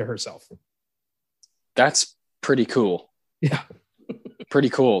talking to herself. That's pretty cool. Yeah. Pretty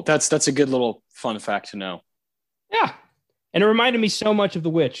cool. That's a good little fun fact to know. Yeah. And it reminded me so much of The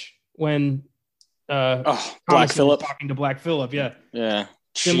Witch when Black Phillip talking to Black Phillip. Yeah. Yeah.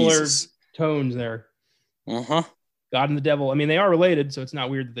 Similar tones there. Uh-huh. God and the devil. I mean, they are related, so it's not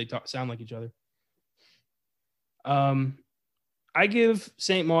weird that they sound like each other. I give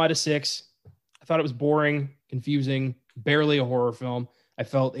Saint Maud a 6. I thought it was boring, confusing, barely a horror film. I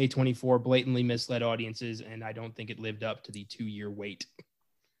felt A24 blatantly misled audiences, and I don't think it lived up to the 2-year wait.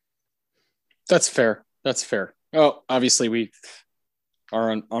 That's fair. Oh, obviously we are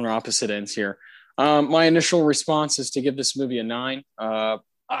on opposite ends here. My initial response is to give this movie a 9. I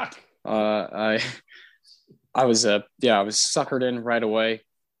was suckered in right away.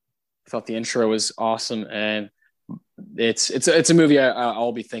 I thought the intro was awesome, and it's a movie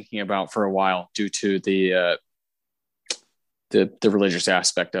I'll be thinking about for a while due to the religious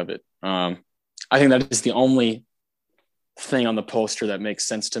aspect of it. I think that is the only thing on the poster that makes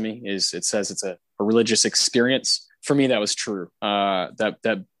sense to me. Is it says it's a religious experience. For me, that was true. But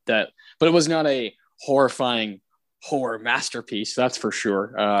it was not a horrifying horror masterpiece, that's for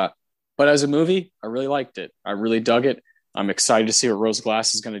sure. But as a movie, I really liked it. I really dug it. I'm excited to see what Rose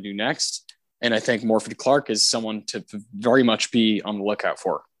Glass is going to do next. And I think Morfydd Clark is someone to very much be on the lookout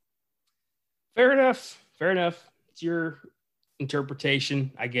for. Fair enough. It's your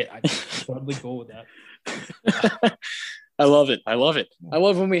interpretation. I'm totally cool with that. I love it. I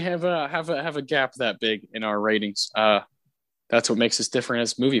love when we have a gap that big in our ratings. That's what makes us different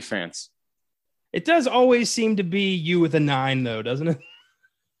as movie fans. It does always seem to be you with a 9, though, doesn't it?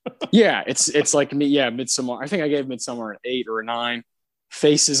 Yeah, it's like me. Yeah, Midsommar. I think I gave Midsommar an 8 or a 9.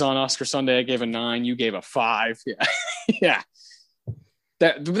 Faces on Oscar Sunday, I gave a 9. You gave a 5. Yeah, yeah.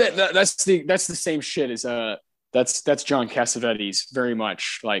 That's the same shit as that's John Cassavetes very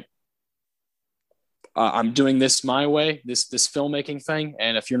much like I'm doing this my way, this filmmaking thing,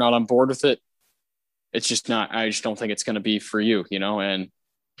 and if you're not on board with it, it's just not. I just don't think it's going to be for you, you know. And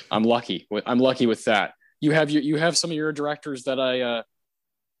I'm lucky with that. You have some of your directors that I'm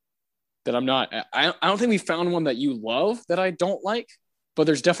not. I don't think we found one that you love that I don't like, but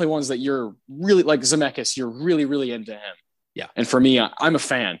there's definitely ones that you're really like. Zemeckis, you're really really into him. Yeah. And for me, I'm a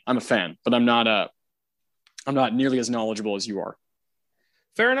fan, but I'm not nearly as knowledgeable as you are.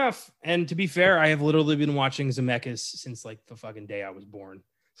 Fair enough. And to be fair, I have literally been watching Zemeckis since like the fucking day I was born.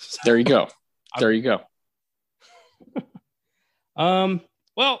 So, there you go.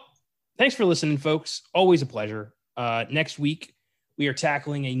 Well, thanks for listening, folks. Always a pleasure. Next week, we are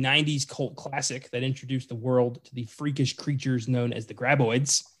tackling a 90s cult classic that introduced the world to the freakish creatures known as the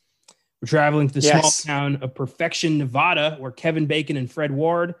Graboids. We're traveling to the small town of Perfection, Nevada, where Kevin Bacon and Fred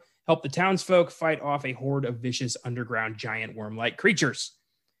Ward help the townsfolk fight off a horde of vicious underground giant worm-like creatures.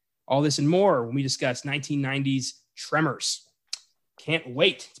 All this and more when we discuss 1990's Tremors. Can't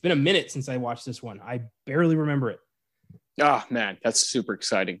wait. It's been a minute since I watched this one. I barely remember it. Oh, man, that's super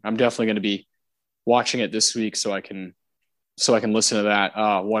exciting. I'm definitely going to be watching it this week so I can listen to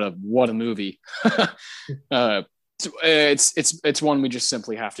that. What a movie. It's one we just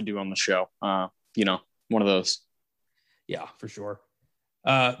simply have to do on the show. One of those. Yeah, for sure.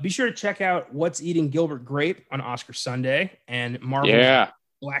 Be sure to check out What's Eating Gilbert Grape on Oscar Sunday and Marvel's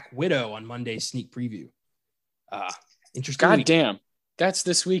Black Widow on Monday's sneak preview. Interesting. God damn. That's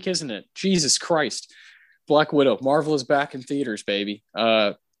this week, isn't it? Jesus Christ. Black Widow. Marvel is back in theaters, baby.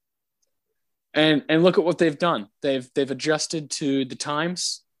 And look at what they've done. They've adjusted to the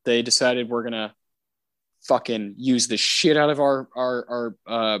times. They decided we're gonna fucking use the shit out of our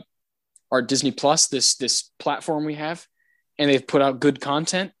Disney Plus, this platform we have, and they've put out good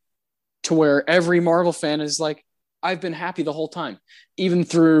content to where every Marvel fan is like, I've been happy the whole time, even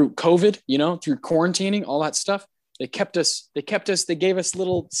through COVID, through quarantining, all that stuff. They kept us. They gave us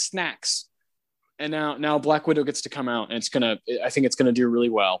little snacks, and now Black Widow gets to come out, and I think it's gonna do really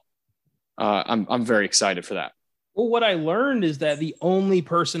well. I'm very excited for that. Well, what I learned is that the only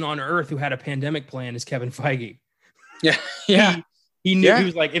person on Earth who had a pandemic plan is Kevin Feige. Yeah. He knew. He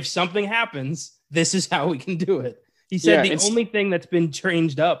was like, if something happens, this is how we can do it. He said the only thing that's been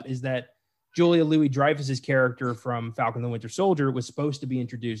changed up is that Julia Louis-Dreyfus's character from Falcon the Winter Soldier was supposed to be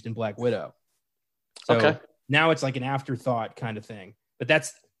introduced in Black Widow. So now it's like an afterthought kind of thing. But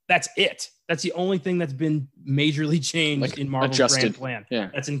that's it. That's the only thing that's been majorly changed in Marvel's grand plan. Yeah.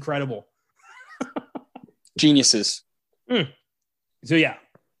 That's incredible. Geniuses. So yeah,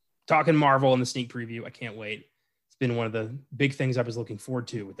 talking Marvel in the sneak preview. I can't wait. It's been one of the big things I was looking forward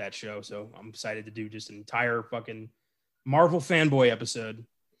to with that show. So I'm excited to do just an entire fucking Marvel fanboy episode.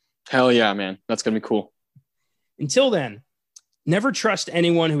 Hell yeah, man. That's going to be cool. Until then, never trust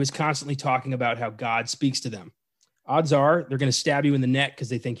anyone who is constantly talking about how God speaks to them. Odds are they're going to stab you in the neck because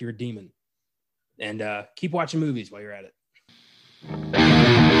they think you're a demon. And keep watching movies while you're at it.